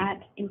look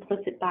at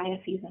implicit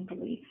biases and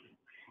beliefs,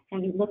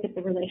 and look at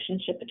the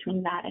relationship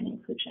between that and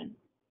inclusion.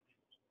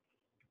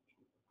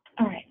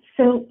 All right,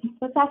 so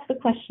let's ask the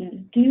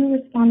question, do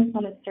respondents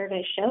on the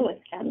survey show a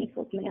STEM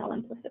equals male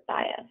implicit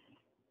bias?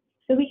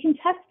 So we can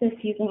test this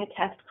using a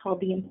test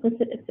called the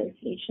implicit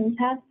association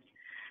test,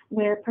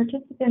 where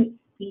participants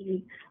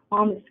see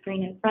on the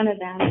screen in front of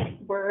them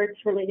words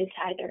related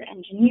to either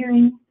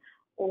engineering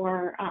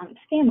or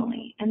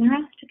family, and they're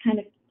asked to kind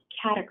of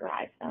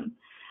categorize them,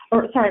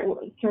 words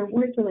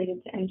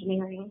related to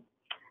engineering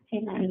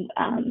and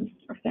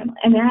or family,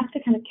 and they're asked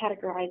to kind of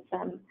categorize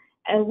them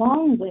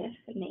along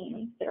with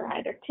names that are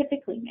either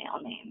typically male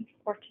names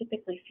or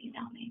typically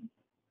female names.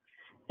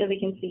 So we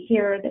can see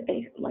here that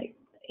they, like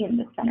in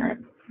the center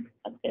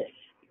of this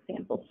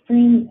sample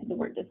screen, the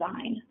word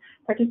design.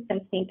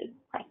 Participants need to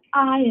press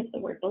I if the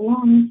word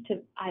belongs to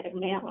either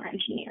male or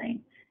engineering,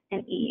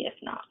 and E if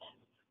not.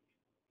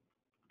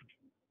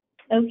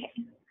 Okay,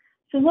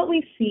 so what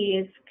we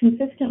see is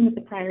consistent with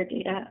the prior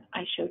data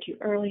I showed you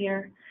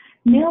earlier.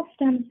 Male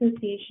STEM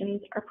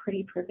associations are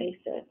pretty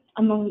pervasive.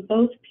 Among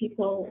both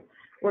people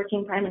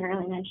working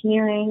primarily in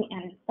engineering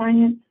and in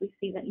science, we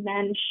see that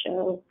men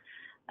show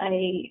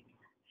a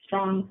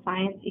strong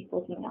science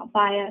equals male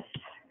bias.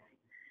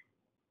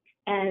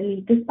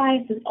 And this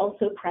bias is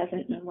also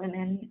present in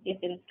women, if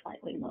in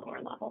slightly lower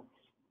levels.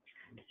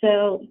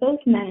 So both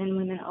men and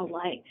women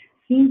alike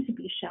seem to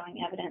be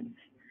showing evidence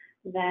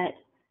that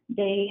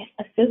they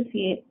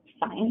associate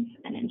science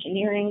and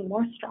engineering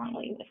more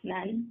strongly with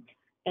men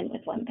than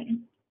with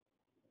women.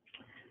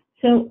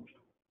 So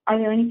are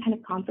there any kind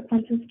of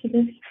consequences to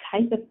this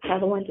type of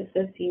prevalent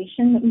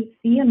association that we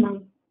see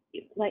among,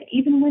 like,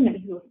 even women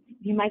who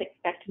you might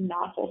expect to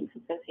not hold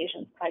these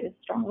associations quite as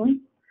strongly?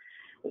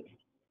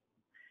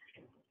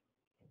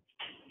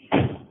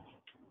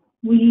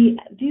 We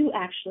do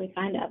actually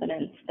find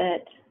evidence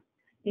that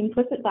the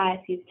implicit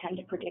biases tend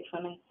to predict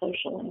women's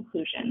social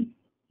inclusion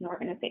in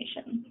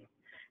organizations.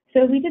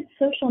 So we did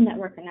social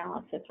network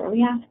analysis where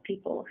we asked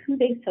people who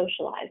they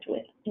socialized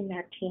with in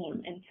their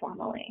team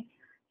informally.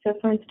 So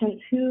for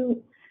instance,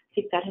 who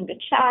seeks out him to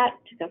chat,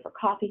 to go for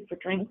coffee, for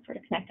drinks, or to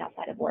connect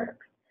outside of work.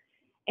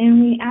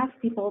 And we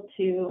asked people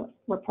to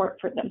report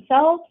for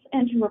themselves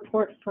and to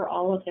report for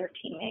all of their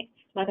teammates,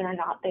 whether or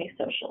not they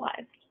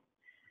socialized.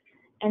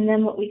 And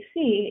then what we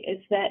see is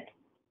that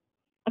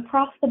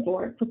across the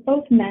board, for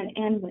both men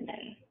and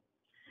women,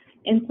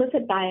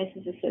 implicit bias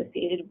is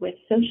associated with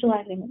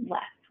socializing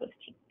less with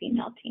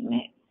female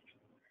teammates.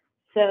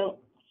 So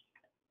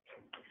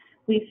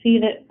we see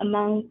that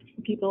among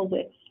people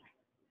with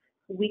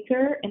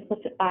weaker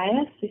implicit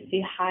bias, we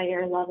see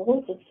higher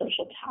levels of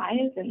social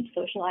ties and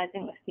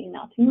socializing with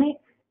female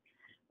teammates,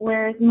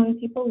 whereas among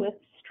people with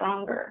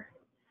stronger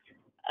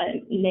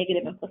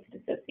negative implicit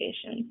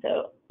association,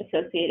 so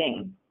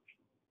associating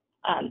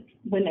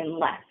women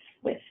less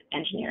with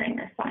engineering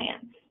or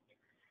science,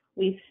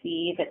 we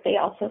see that they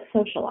also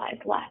socialize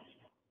less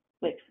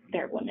with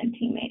their women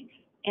teammates.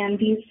 And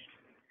these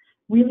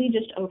really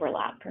just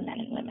overlap for men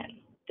and women.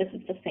 This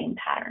is the same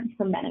pattern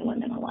for men and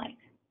women alike.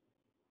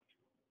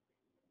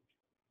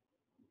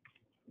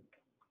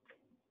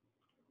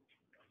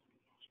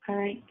 All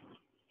right.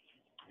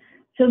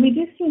 So we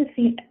do seem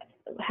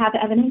to have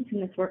evidence in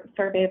this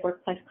survey of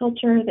workplace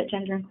culture that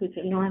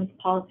gender-inclusive norms,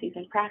 policies,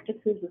 and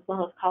practices, as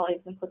well as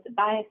colleagues' implicit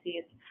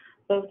biases,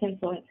 both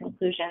influence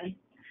inclusion.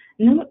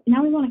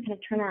 Now we want to kind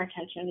of turn our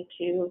attention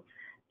to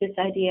this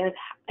idea of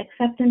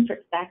acceptance,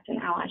 respect, and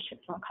allyship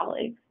from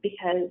colleagues,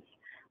 because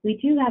we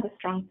do have a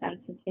strong sense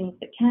of things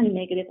that can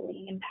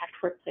negatively impact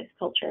workplace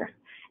culture.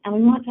 And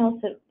we want to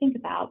also think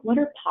about what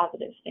are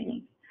positive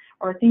things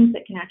or things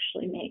that can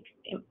actually make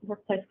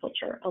workplace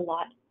culture a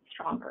lot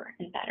stronger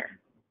and better.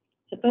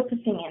 So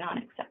focusing in on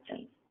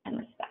acceptance and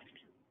respect.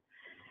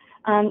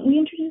 We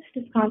introduced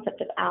this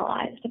concept of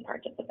allies to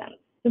participants.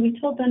 So we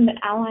told them that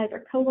allies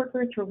are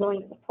coworkers who are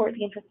willing to support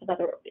the interests of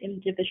other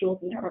individuals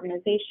in their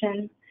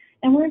organization,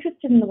 and we're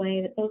interested in the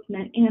way that both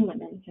men and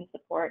women can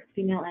support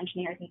female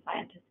engineers and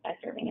scientists by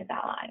serving as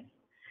allies.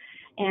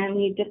 And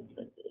we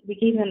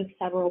gave them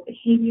several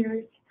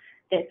behaviors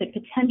that could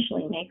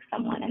potentially make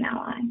someone an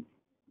ally.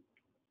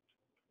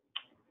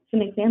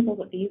 Some examples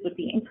of these would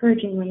be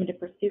encouraging women to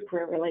pursue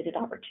career-related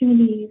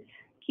opportunities,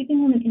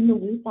 keeping women in the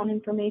loop on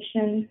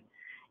information,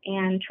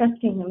 and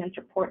trusting women's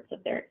reports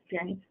of their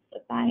experiences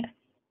with bias.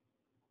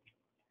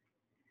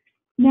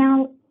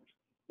 Now,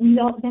 We've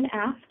then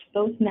asked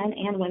both men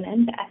and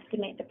women to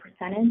estimate the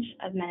percentage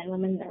of men and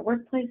women in their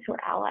workplace who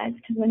are allies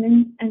to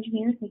women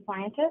engineers and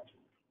scientists.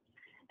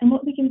 And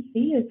what we can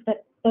see is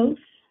that both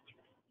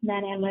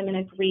men and women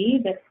agree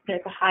that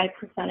there's a high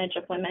percentage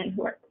of women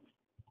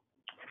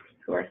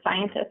who are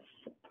scientists.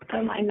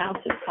 Oh, my mouse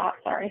is hot,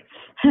 sorry.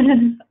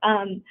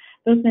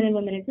 Both men and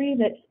women agree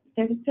that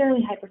there's a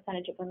fairly high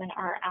percentage of women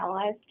are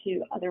allies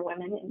to other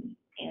women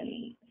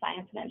in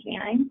science and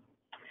engineering.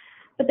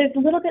 But there's a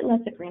little bit less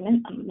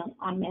agreement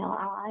on male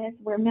allies,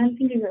 where men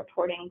seem to be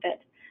reporting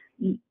that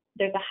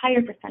there's a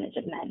higher percentage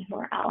of men who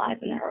are allies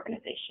in their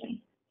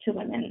organization to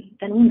women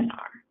than women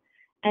are.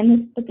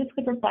 But this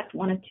could reflect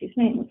one of two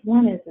things.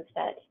 One is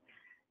that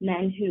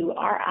men who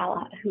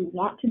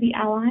want to be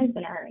allies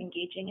and are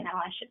engaging in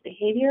allyship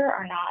behavior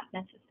are not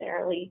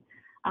necessarily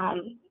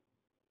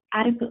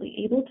adequately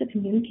able to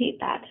communicate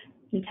that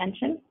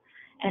intention,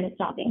 and it's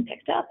not being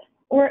picked up.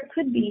 Or it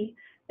could be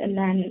that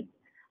men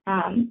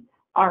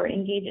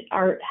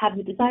have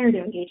the desire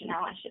to engage in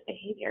allyship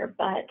behavior,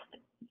 but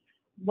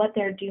what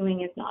they're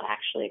doing is not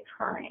actually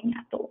occurring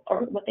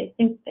or what they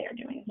think they are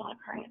doing is not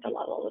occurring at the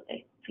level that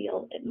they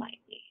feel it might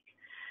be.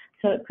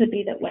 So it could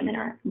be that women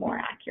are more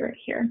accurate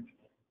here,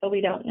 but we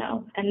don't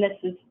know. And this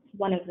is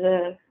one of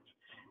the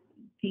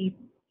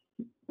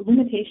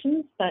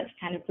limitations, but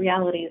kind of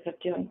realities of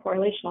doing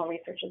correlational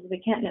research is we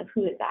can't know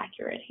who is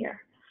accurate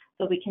here.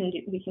 So we can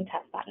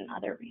test that in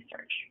other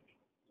research.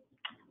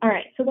 All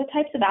right, so what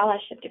types of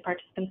allyship do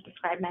participants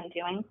describe men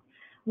doing?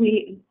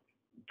 We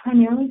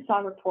primarily saw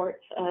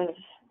reports of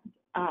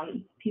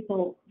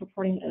people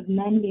reporting of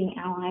men being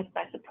allies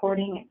by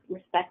supporting,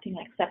 respecting,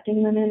 and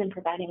accepting women and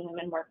providing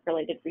women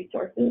work-related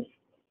resources.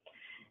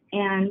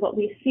 And what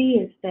we see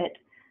is that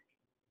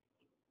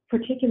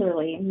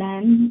particularly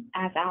men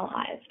as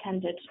allies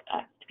tended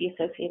to be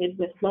associated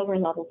with lower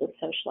levels of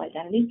social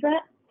identity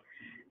threat.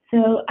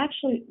 So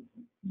actually,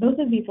 both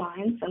of these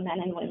lines for men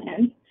and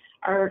women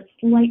are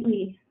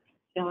slightly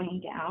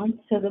going down.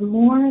 So the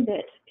more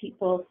that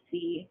people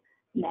see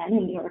men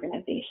in the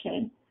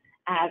organization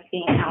as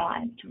being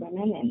allies to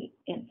women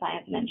in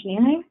science and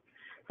engineering,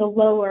 the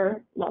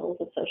lower levels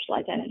of social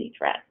identity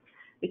threat.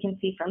 We can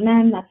see for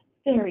men, that's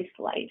very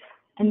slight.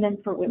 And then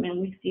for women,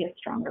 we see a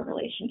stronger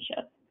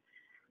relationship,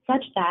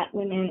 such that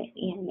women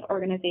in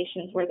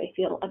organizations where they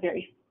feel a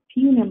very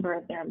few number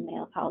of their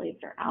male colleagues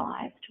are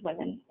allies to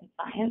women in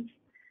science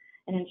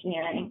and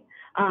engineering,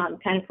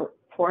 kind of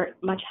report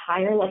much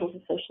higher levels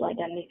of social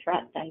identity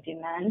threat than do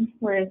men,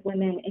 whereas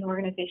women in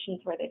organizations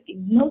where they see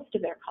most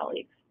of their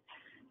colleagues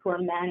who are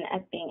men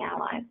as being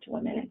allies to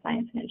women in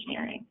science and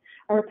engineering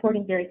are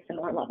reporting very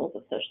similar levels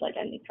of social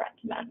identity threat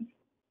to men.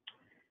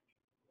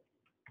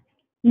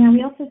 Now,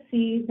 we also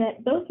see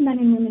that both men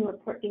and women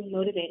report being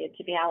motivated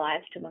to be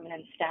allies to women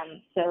in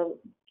STEM, so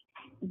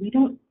we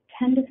don't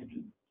tend to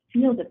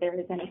feel that there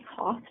is any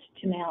cost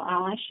to male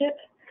allyship.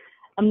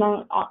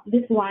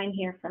 This line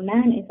here for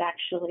men is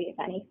actually, if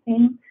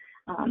anything,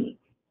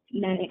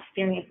 men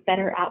experience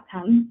better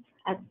outcomes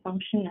as a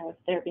function of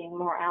there being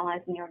more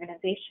allies in the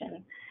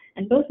organization.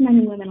 And both men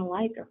and women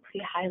alike are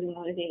pretty highly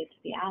motivated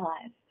to be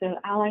allies. So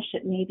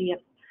allyship may be a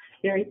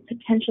very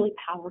potentially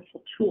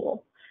powerful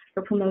tool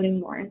for promoting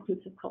more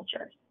inclusive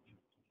cultures.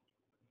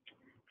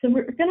 So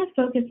we're going to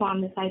focus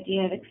on this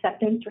idea of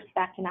acceptance,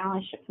 respect, and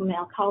allyship from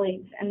male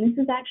colleagues. And this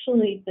is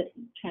actually the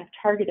kind of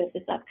target of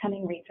this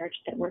upcoming research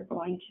that we're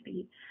going to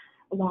be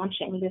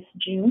launching this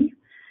June.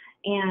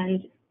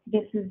 And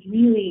this is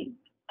really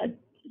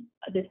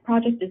this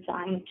project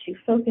designed to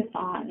focus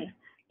on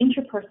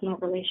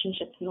interpersonal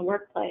relationships in the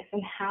workplace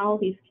and how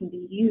these can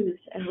be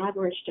used and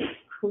leveraged to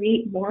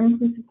create more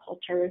inclusive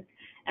cultures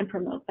and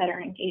promote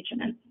better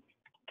engagement.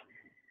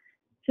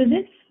 So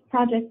this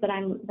project that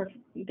I'm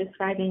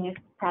describing is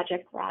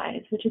Project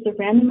RISE, which is a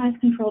randomized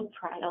controlled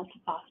trial to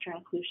foster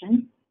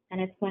inclusion, and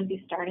it's going to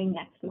be starting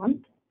next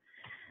month.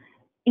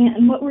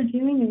 And what we're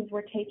doing is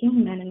we're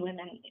taking men and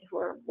women who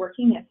are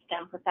working as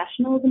STEM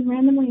professionals and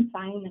randomly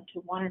assigning them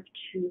to one or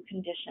two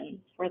conditions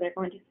where they're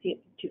going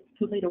to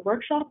complete a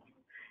workshop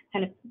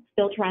kind of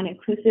built around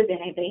inclusive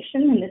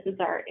innovation, and this is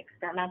our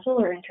experimental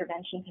or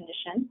intervention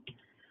condition,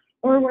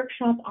 or a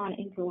workshop on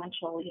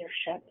influential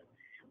leadership,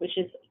 which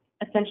is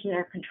essentially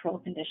our control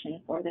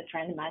condition for this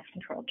randomized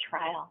controlled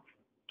trial.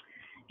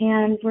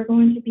 And we're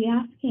going to be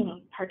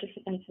asking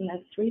participants in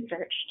this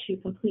research to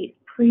complete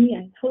pre-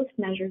 and post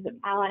measures of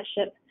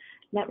allyship,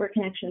 network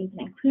connections,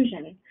 and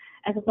inclusion,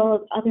 as well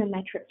as other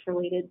metrics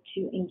related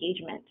to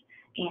engagement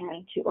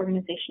and to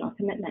organizational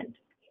commitment.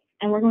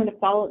 And we're going to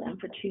follow them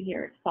for 2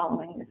 years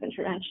following this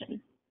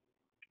intervention.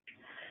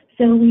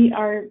 So we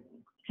are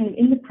kind of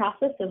in the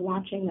process of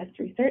launching this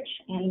research,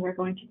 and we're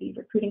going to be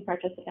recruiting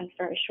participants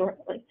very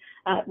shortly,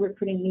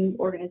 recruiting new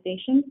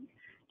organizations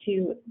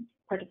to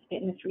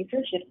participate in this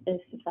research if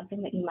this is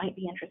something that you might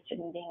be interested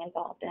in being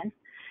involved in.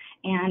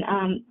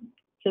 And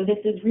so this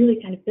is really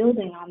kind of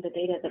building on the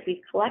data that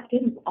we've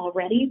collected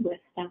already with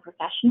STEM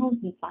professionals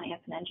in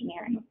science and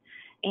engineering,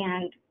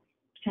 and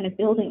kind of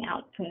building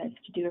out from this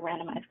to do a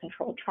randomized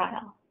controlled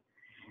trial.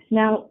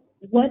 Now,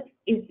 what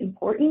is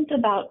important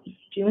about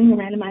doing a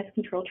randomized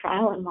control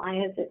trial and why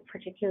is it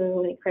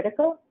particularly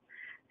critical?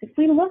 If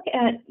we look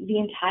at the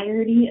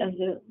entirety of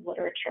the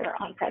literature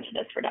on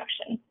prejudice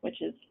reduction,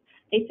 which is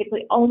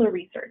basically all the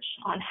research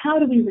on how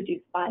do we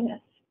reduce bias,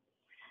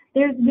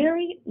 there's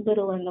very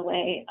little in the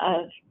way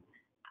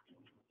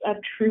of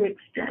true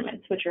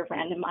experiments, which are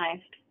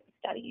randomized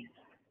studies.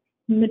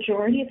 The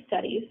majority of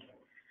studies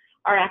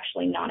are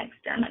actually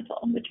non-experimental,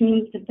 which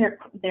means that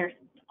they're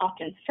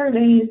often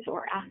surveys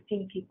or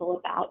asking people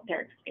about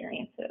their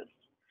experiences.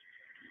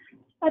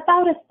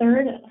 About a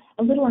third,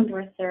 a little under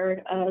a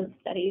third of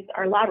studies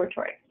are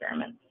laboratory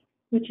experiments,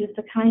 which is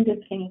the kind of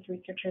things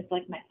researchers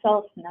like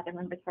myself and other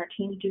members of our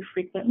team do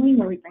frequently,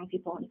 where we bring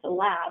people into the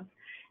lab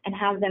and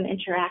have them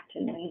interact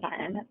in an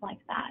environment like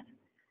that.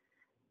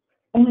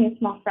 Only a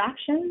small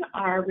fraction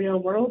are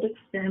real-world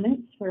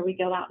experiments where we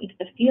go out into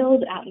the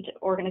field, out into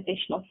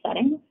organizational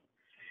settings,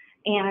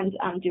 and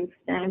do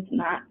experiments in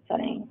that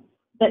setting.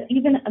 But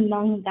even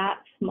among that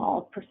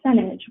small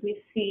percentage,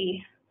 we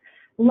see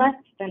less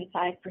than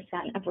 5%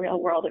 of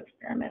real-world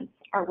experiments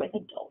are with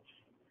adults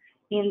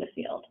in the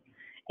field.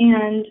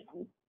 And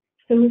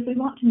so if we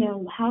want to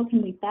know how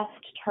can we best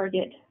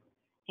target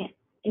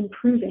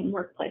improving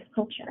workplace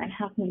culture and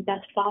how can we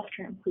best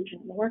foster inclusion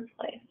in the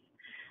workplace,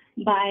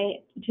 by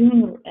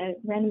doing a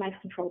randomized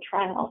controlled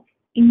trial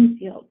in the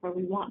field where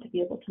we want to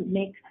be able to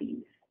make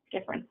these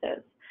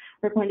differences,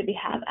 we're going to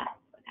have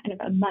kind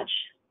of a much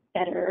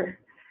better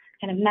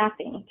kind of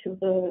mapping to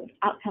the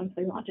outcomes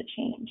we want to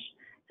change.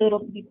 So it'll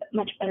be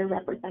much better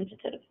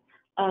representative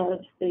of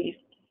the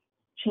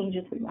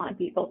changes we want to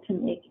be able to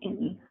make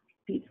in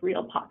these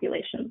real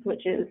populations,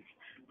 which is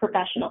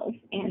professionals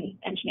in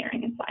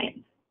engineering and science.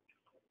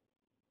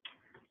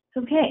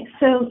 Okay,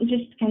 so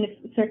just kind of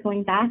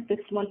circling back, this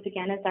once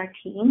again is our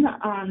team,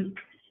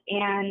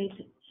 and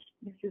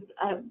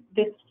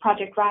this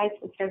Project RISE,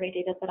 the survey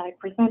data that I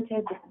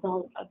presented. This is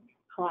all a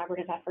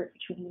collaborative effort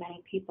between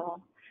many people,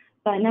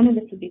 but none of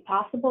this would be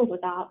possible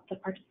without the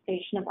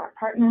participation of our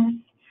partners,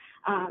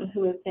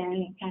 who have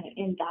been kind of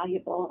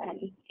invaluable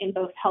and in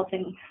both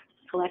helping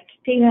collect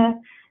data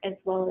as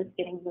well as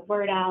getting the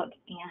word out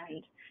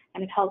and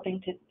kind of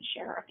helping to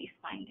share these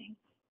findings.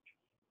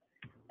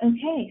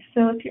 Okay,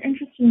 so if you're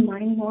interested in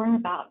learning more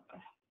about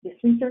this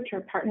research or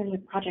partnering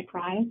with Project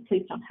RISE,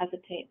 please don't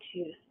hesitate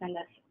to send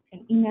us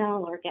an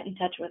email or get in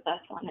touch with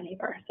us on any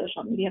of our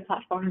social media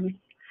platforms.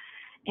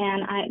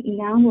 And I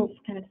now will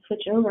kind of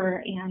switch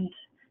over and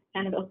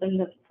kind of open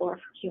the floor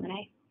for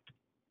Q&A.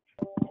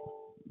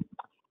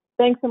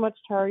 Thanks so much,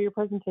 Tara. Your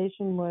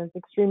presentation was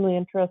extremely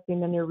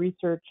interesting, and your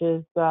research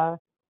is, I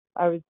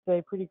would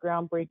say, pretty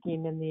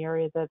groundbreaking in the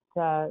area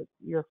that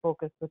you're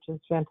focused, which is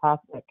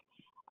fantastic.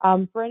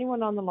 For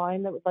anyone on the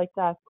line that would like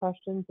to ask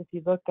questions, if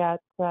you look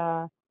at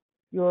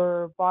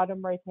your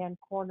bottom right-hand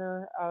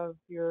corner of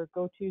your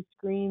go-to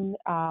screen,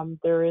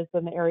 there is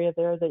an area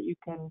there that you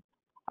can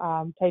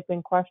type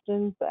in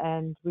questions,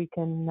 and we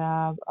can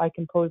I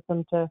can pose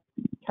them to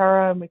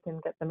Tara, and we can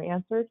get them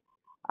answered.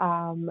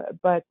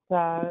 But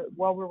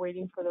while we're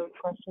waiting for those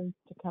questions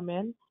to come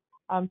in,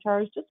 Tara, I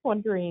was just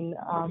wondering,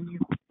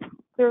 you're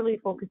clearly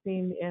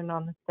focusing in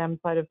on the STEM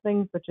side of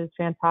things, which is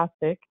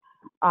fantastic,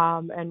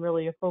 and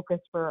really a focus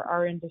for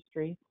our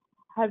industry.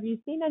 Have you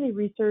seen any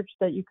research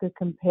that you could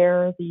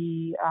compare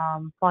the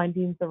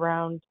findings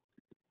around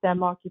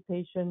STEM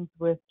occupations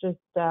with just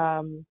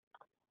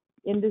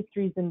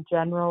industries in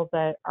general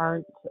that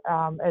aren't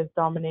as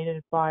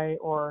dominated by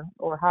or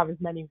have as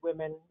many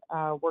women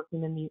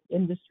working in the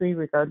industry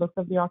regardless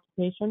of the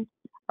occupation?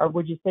 Or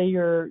would you say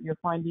your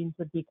findings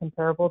would be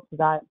comparable to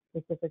that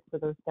specific to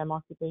those STEM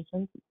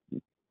occupations?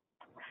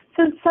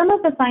 So some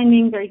of the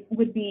findings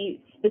would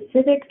be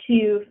specific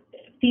to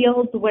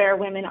fields where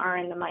women are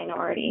in the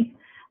minority.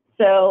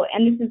 So,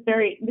 and this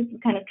is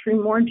kind of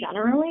true more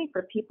generally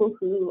for people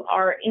who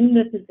are in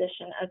the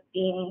position of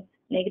being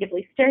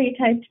negatively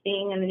stereotyped,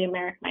 being in the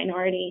numeric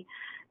minority.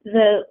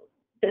 The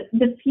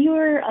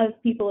fewer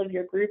of people of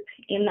your group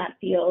in that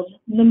field,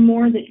 the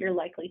more that you're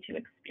likely to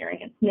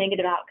experience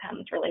negative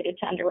outcomes related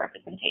to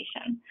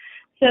underrepresentation.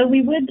 So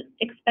we would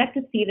expect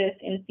to see this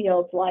in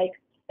fields like,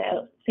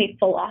 say,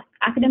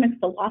 academic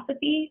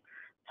philosophy,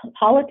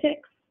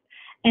 politics,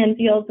 and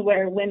fields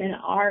where women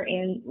are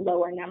in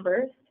lower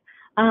numbers.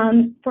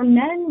 For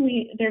men,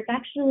 there's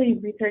actually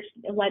research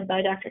led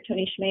by Dr.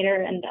 Tony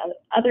Schmader and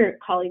other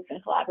colleagues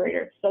and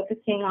collaborators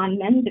focusing on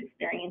men's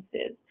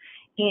experiences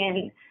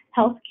in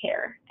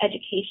healthcare,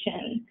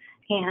 education,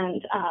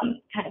 and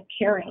kind of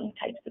caring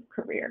types of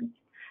careers.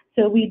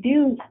 So we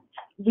do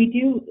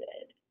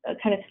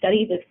kind of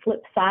study the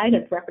flip side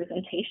of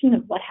representation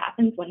of what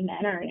happens when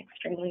men are in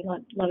extremely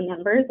low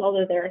numbers,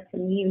 although there are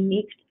some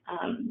unique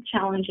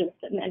challenges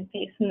that men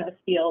face in those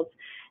fields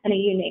and a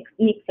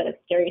unique set of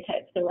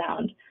stereotypes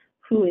around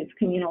who is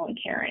communal and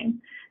caring.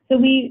 So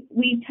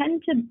we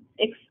tend to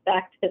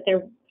expect that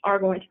there are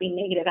going to be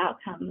negative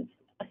outcomes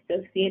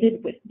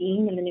associated with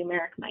being in the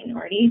numeric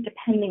minority,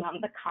 depending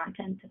on the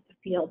content of the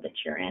field that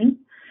you're in.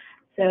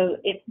 So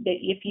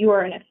if you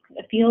are in a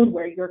field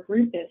where your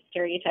group is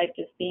stereotyped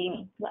as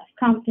being less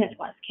competent,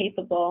 less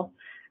capable,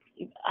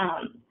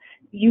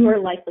 you are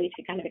likely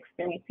to kind of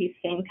experience these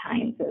same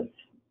kinds of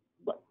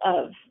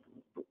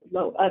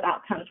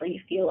outcomes where you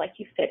feel like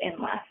you fit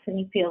in less and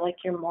you feel like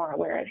you're more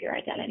aware of your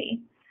identity.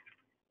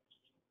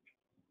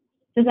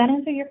 Does that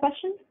answer your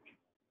question?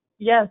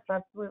 Yes,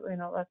 absolutely.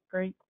 No, that's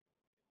great.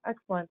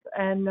 Excellent.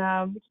 And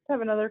we just have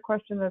another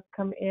question that's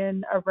come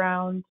in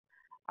around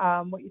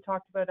what you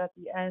talked about at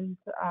the end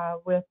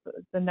with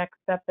the next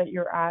step that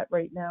you're at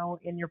right now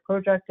in your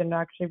project and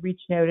actually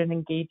reaching out and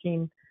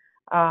engaging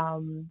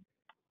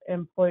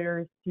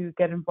employers to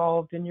get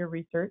involved in your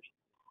research.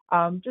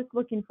 Just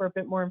looking for a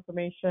bit more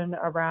information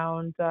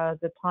around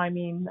the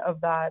timing of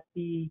that,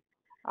 the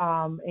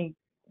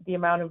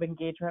amount of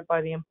engagement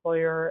by the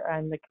employer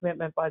and the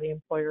commitment by the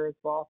employer as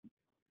well.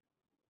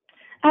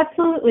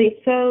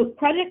 Absolutely. So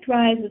Project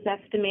RISE is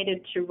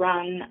estimated to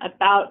run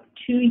about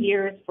 2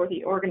 years for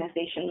the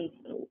organization's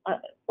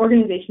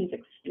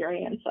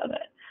experience of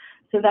it.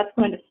 So that's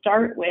going to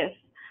start with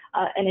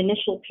an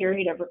initial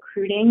period of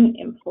recruiting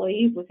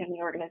employees within the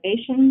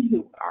organization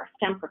who are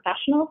STEM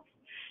professionals,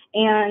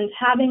 and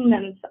having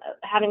them.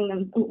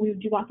 We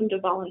do want them to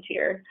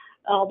volunteer,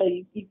 although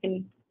you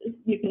can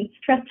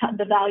stress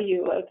the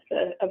value of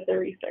the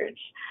research.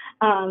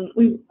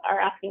 We are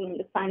asking them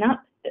to sign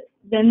up.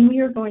 Then we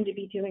are going to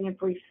be doing a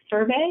brief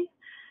survey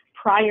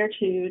prior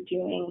to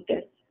doing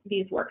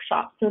these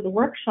workshops. So the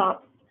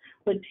workshops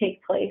would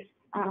take place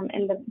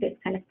in this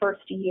kind of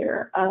first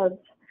year of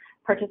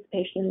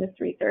participation in this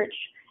research,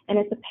 and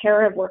it's a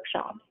pair of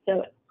workshops.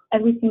 So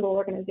every single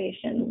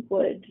organization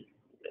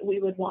we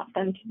would want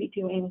them to be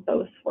doing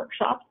both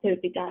workshops. They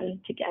would be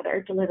done together,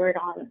 delivered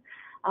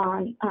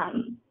on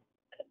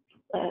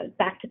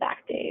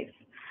back-to-back days.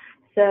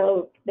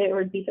 So there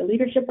would be the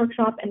leadership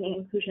workshop and the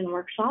inclusion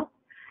workshop.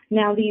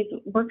 Now these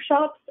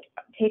workshops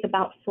take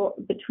about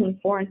between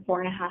 4 and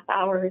 4.5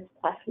 hours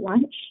plus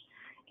lunch,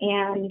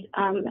 and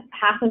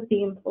half of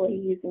the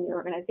employees in the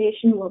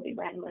organization will be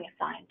randomly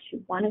assigned to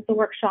one of the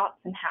workshops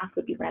and half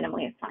would be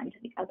randomly assigned to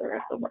the other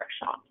of the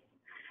workshops.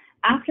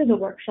 After the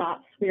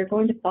workshops, we are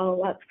going to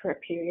follow up for a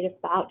period of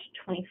about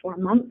 24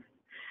 months,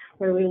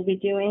 where we will be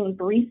doing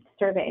brief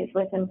surveys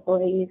with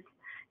employees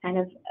kind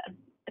of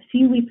a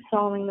few weeks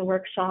following the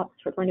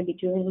workshops. We're going to be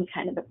doing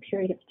kind of a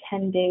period of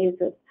 10 days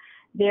of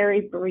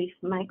very brief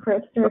micro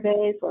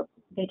surveys where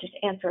they just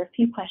answer a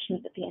few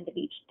questions at the end of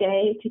each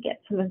day to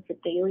get some of the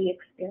daily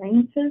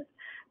experiences,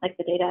 like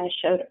the data I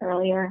showed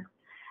earlier.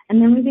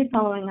 And then we'll be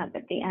following up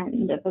at the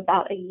end of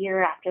about a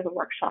year after the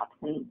workshops,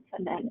 and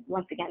then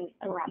once again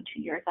around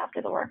 2 years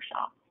after the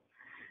workshops.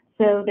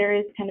 So there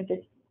is kind of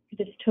this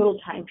total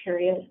time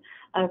period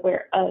of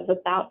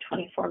about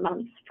 24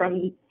 months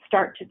from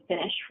start to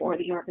finish for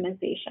the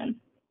organization.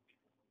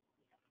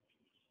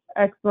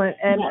 Excellent.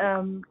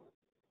 And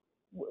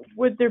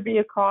would there be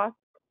a cost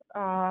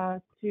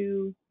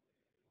to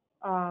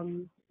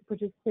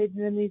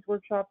participating in these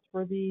workshops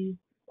for the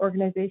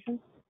organization?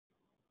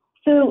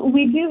 So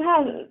we do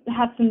have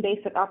some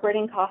basic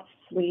operating costs.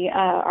 We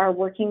are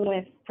working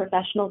with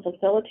professional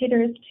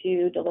facilitators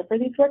to deliver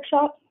these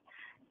workshops.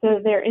 So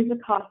there is a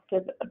cost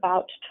of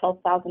about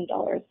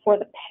 $12,000 for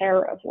the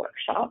pair of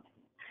workshops.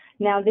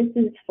 Now this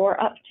is for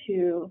up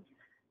to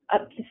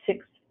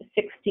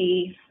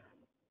 60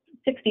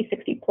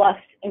 plus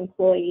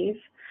employees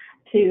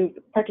to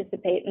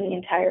participate in the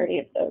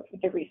entirety of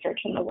the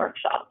research in the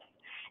workshops.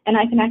 And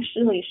I can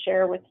actually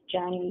share with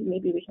Jen,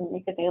 maybe we can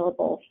make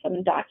available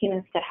some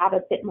documents that have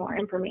a bit more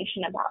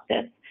information about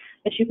this.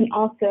 But you can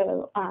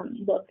also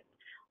look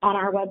on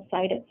our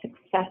website at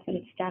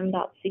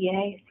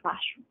successinstem.ca/RISE,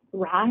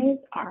 RISE.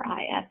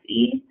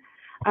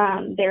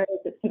 There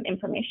is some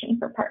information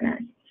for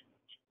partners.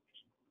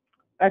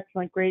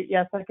 Excellent, great.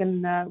 Yes, I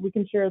can. We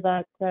can share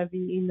that via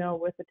email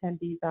with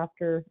attendees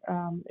after,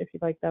 if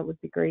you'd like. That would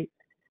be great.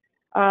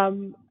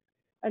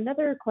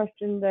 Another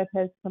question that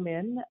has come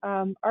in: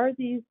 are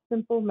these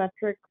simple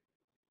metrics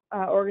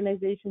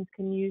organizations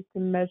can use to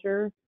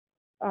measure,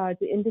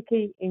 to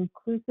indicate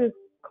inclusive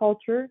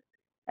culture,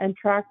 and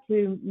track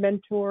to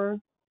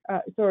monitor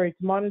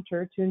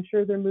to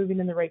ensure they're moving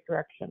in the right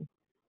direction?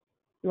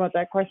 You want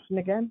that question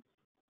again?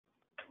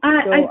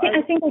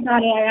 I think I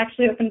got it. I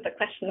actually opened the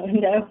question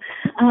window.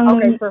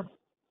 Okay, perfect.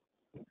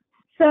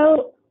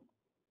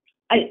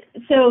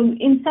 So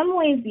in some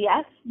ways,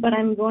 yes, but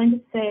I'm going to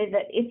say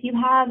that if you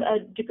have a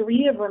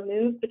degree of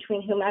remove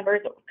between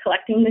whomever's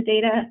collecting the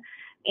data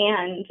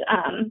and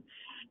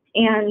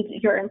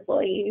your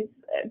employees,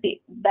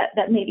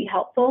 that may be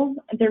helpful.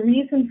 The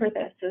reason for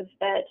this is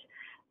that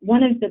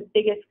one of the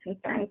biggest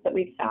concerns that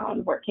we've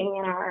found working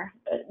in our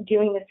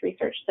doing this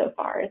research so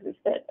far is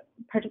that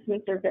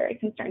participants are very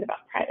concerned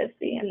about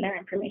privacy and their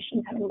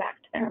information coming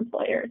back to their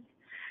employers.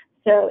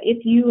 So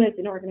if you as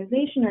an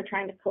organization are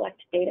trying to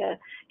collect data,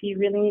 you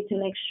really need to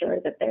make sure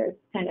that there's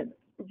kind of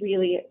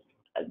really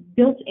a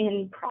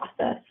built-in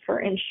process for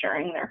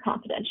ensuring their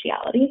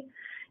confidentiality.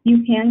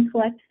 You can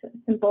collect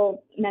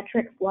simple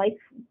metrics like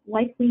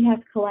we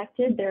have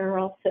collected. There are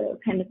also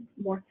kind of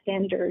more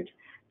standard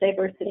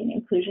diversity and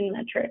inclusion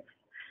metrics.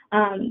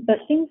 But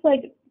things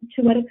like,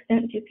 to what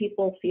extent do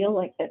people feel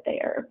like that they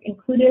are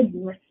included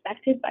and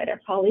respected by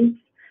their colleagues,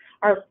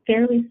 are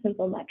fairly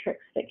simple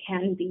metrics that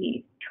can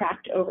be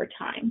tracked over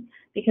time,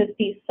 because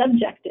these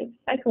subjective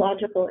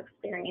psychological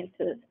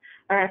experiences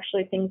are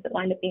actually things that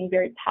wind up being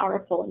very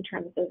powerful in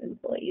terms of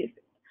employees'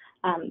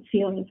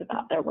 feelings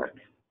about their work.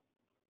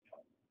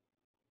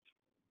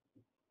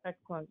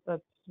 Excellent.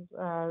 That's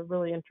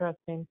really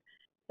interesting.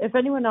 If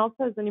anyone else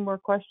has any more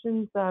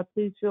questions,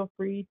 please feel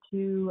free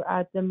to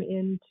add them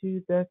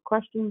into the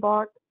question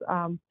box.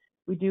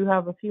 We do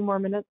have a few more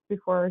minutes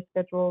before our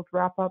scheduled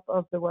wrap up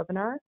of the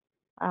webinar.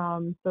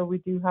 So we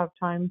do have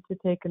time to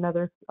take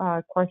another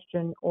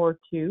question or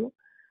two.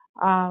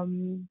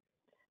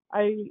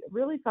 I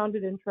really found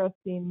it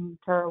interesting,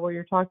 Tara, where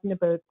you're talking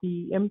about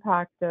the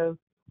impact of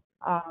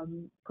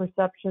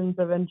perceptions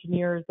of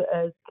engineers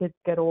as kids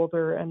get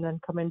older and then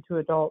come into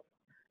adults.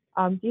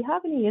 Do you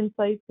have any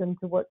insights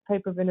into what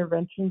type of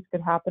interventions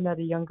could happen at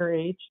a younger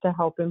age to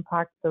help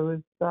impact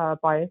those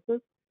biases?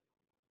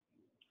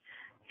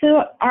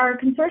 So our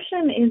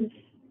consortium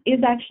is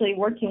actually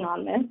working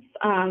on this.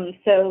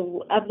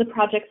 So of the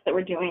projects that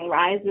we're doing,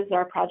 RISE is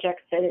our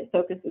project that it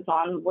focuses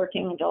on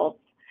working adults.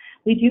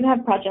 We do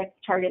have projects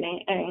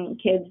targeting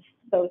kids,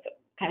 both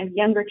kind of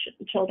younger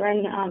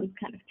children,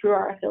 kind of through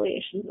our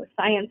affiliations with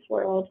Science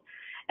World,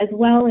 as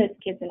well as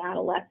kids and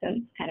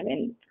adolescents, kind of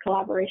in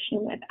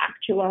collaboration with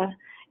Actua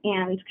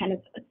and kind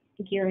of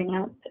gearing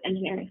up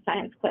Engineering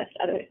Science Quest,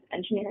 other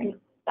engineering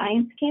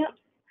science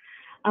camps.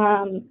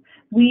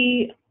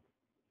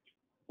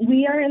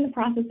 We are in the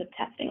process of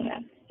testing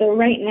this. So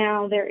right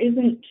now there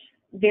isn't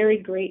very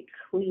great,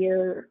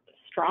 clear,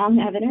 strong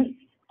evidence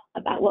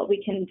about what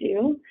we can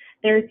do.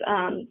 There's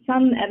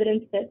some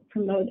evidence that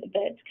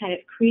kind of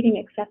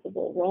creating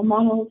accessible role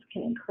models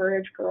can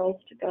encourage girls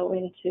to go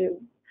into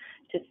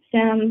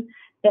STEM,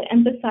 that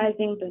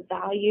emphasizing the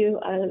value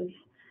of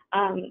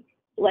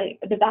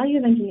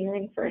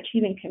engineering for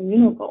achieving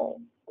communal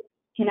goals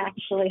can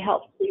actually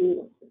help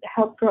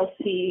girls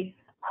see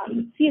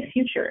a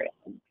future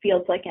in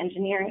fields like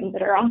engineering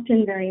that are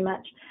often very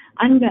much,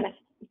 I'm gonna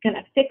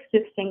fix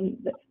this thing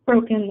that's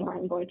broken, or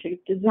I'm going to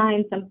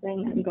design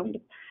something, I'm going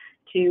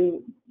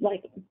to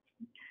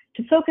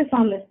focus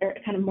on this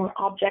kind of more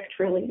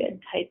object-related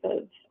type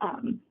of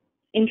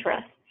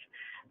interests.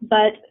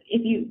 But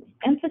if you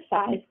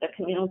emphasize the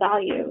communal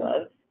value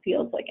of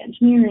fields like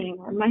engineering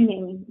or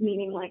mining,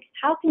 meaning like,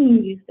 how can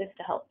you use this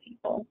to help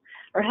people?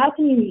 Or how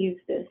can you use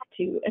this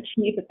to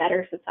achieve a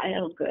better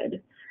societal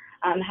good?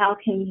 How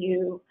can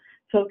you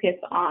focus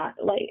on,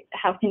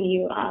 how can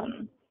you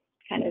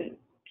kind of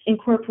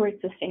incorporate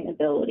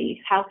sustainability?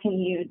 How can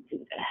you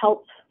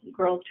help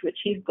girls to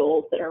achieve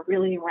goals that are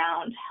really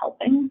around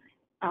helping?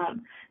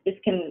 This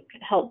can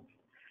help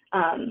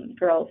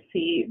girls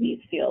see these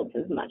fields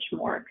as much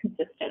more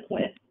consistent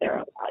with their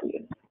own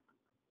values.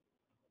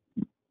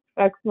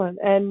 Excellent.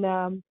 And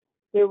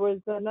there was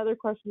another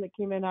question that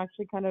came in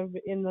actually kind of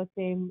in the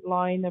same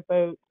line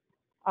about,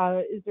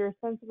 is there a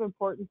sense of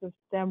importance of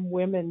STEM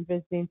women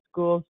visiting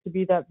schools to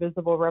be that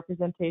visible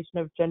representation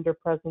of gender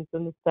presence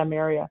in the STEM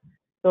area?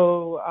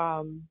 So,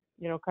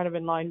 kind of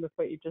in line with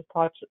what you just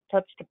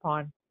touched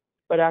upon,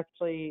 but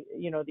actually,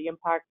 the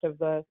impact of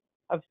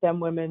STEM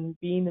women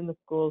being in the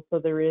schools, so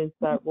there is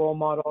that role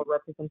model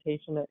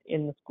representation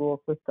in the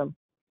school system.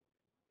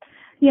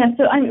 Yeah,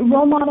 so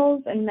role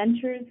models and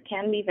mentors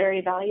can be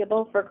very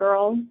valuable for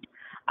girls.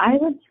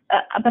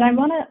 But I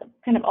want to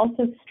kind of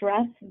also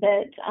stress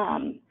that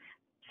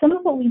some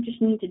of what we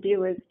just need to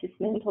do is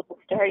dismantle the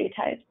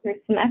stereotypes.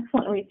 There's some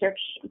excellent research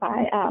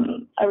by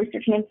a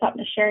researcher named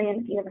Sapna Sherian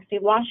at the University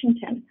of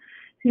Washington,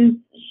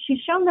 she's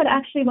shown that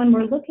actually when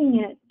we're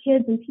looking at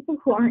kids and people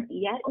who aren't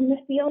yet in the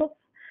field,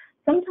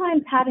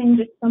 sometimes having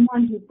just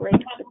someone who breaks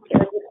the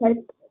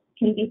stereotypes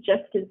can be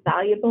just as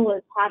valuable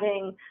as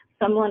having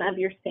someone of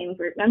your same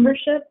group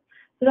membership.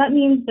 So that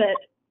means that,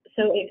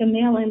 if a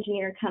male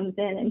engineer comes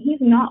in and he's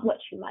not what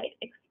you might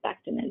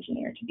expect an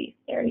engineer to be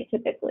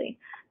stereotypically,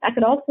 that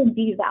could also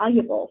be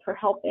valuable for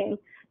helping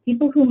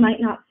people who might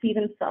not see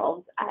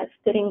themselves as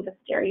fitting the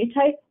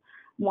stereotype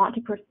want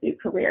to pursue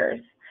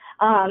careers.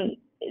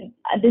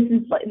 This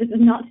is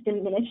not to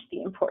diminish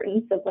the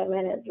importance of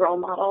women as role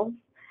models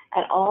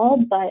at all,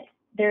 but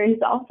there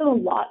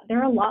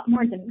are a lot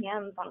more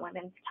demands on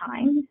women's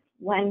time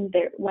when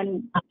they're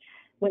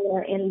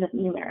in the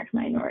numeric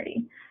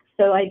minority.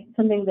 So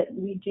something that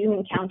we do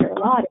encounter a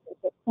lot is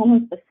that some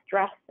of the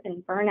stress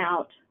and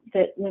burnout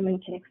that women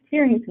can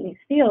experience in these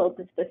fields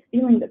is this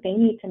feeling that they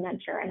need to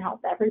mentor and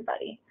help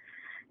everybody,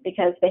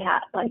 because they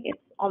have,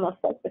 it's almost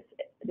like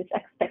this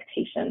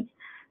expectation.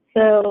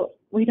 So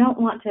we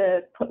don't want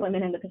to put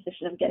women in the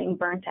position of getting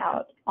burnt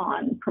out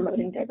on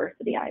promoting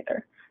diversity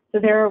either. So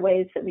there are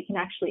ways that we can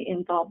actually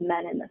involve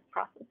men in this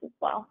process as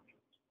well.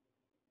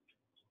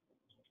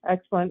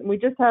 Excellent. We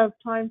just have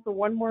time for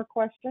one more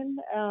question,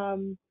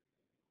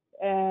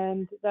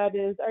 and that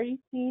is, are you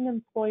seeing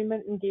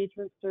employment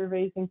engagement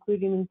surveys,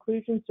 including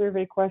inclusion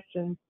survey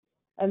questions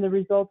and the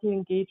resulting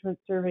engagement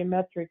survey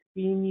metrics,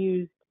 being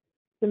used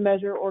to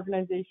measure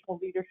organizational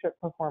leadership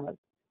performance?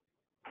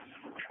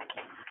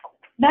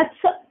 That's,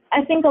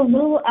 I think, a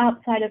little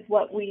outside of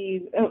what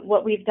we've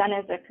done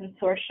as a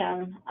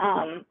consortium.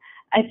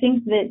 I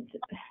think that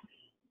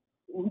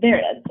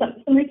there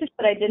some research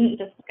that I didn't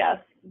discuss,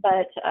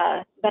 but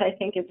that I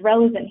think is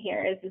relevant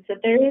here is that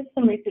there is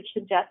some research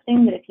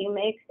suggesting that if you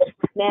make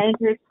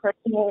managers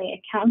personally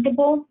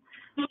accountable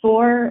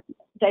for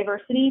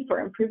diversity, for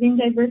improving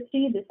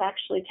diversity, this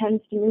actually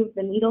tends to move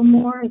the needle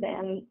more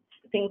than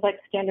things like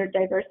standard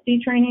diversity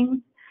trainings.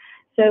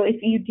 So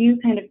if you do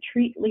kind of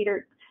treat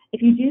leaders,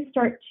 if you do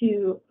start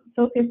to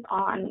focus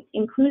on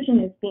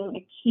inclusion as being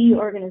a key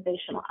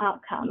organizational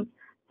outcome,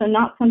 so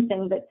not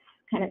something that's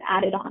kind of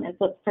added on as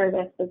lip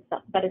service,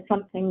 but it's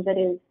something that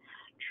is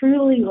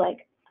truly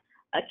like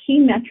a key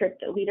metric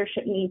that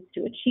leadership needs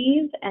to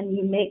achieve, and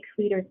you make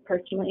leaders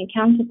personally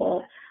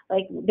accountable.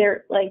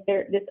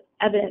 This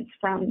evidence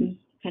from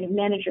kind of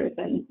managers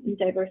and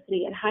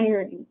diversity and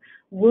hiring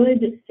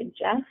would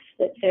suggest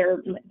that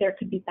there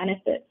could be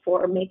benefit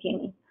for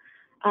making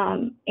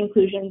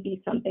inclusion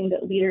be something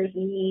that leaders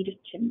need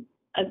to,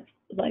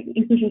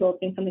 inclusion goals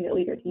being something that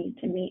leaders need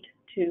to meet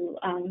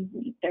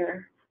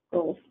their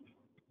goals.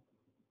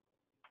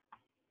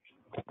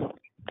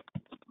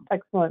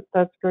 Excellent.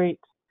 That's great.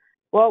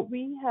 Well,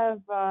 we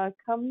have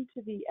come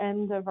to the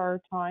end of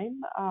our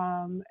time,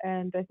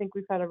 and I think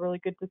we've had a really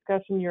good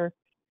discussion. You're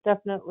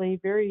definitely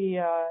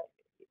very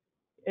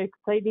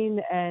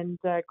exciting and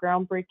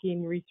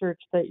groundbreaking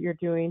research that you're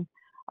doing.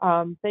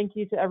 Thank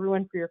you to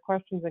everyone for your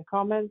questions and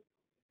comments.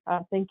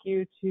 Thank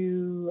you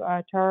to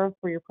Tara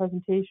for your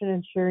presentation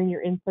and sharing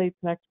your insights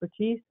and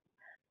expertise.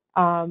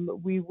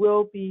 We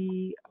will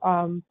be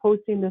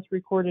posting this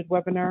recorded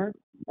webinar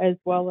as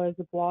well as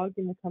a blog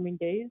in the coming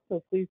days,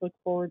 so please look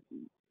forward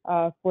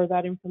for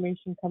that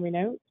information coming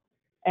out.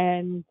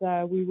 And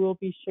we will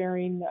be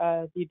sharing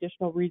the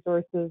additional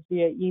resources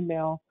via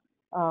email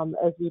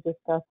as we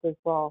discussed as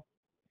well.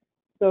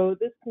 So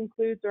this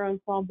concludes our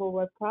Ensemble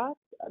webcast.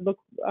 Look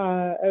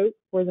out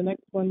for the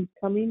next one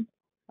coming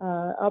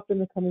up in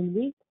the coming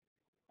week.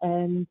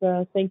 And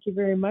thank you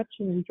very much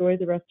and enjoy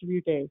the rest of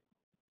your day.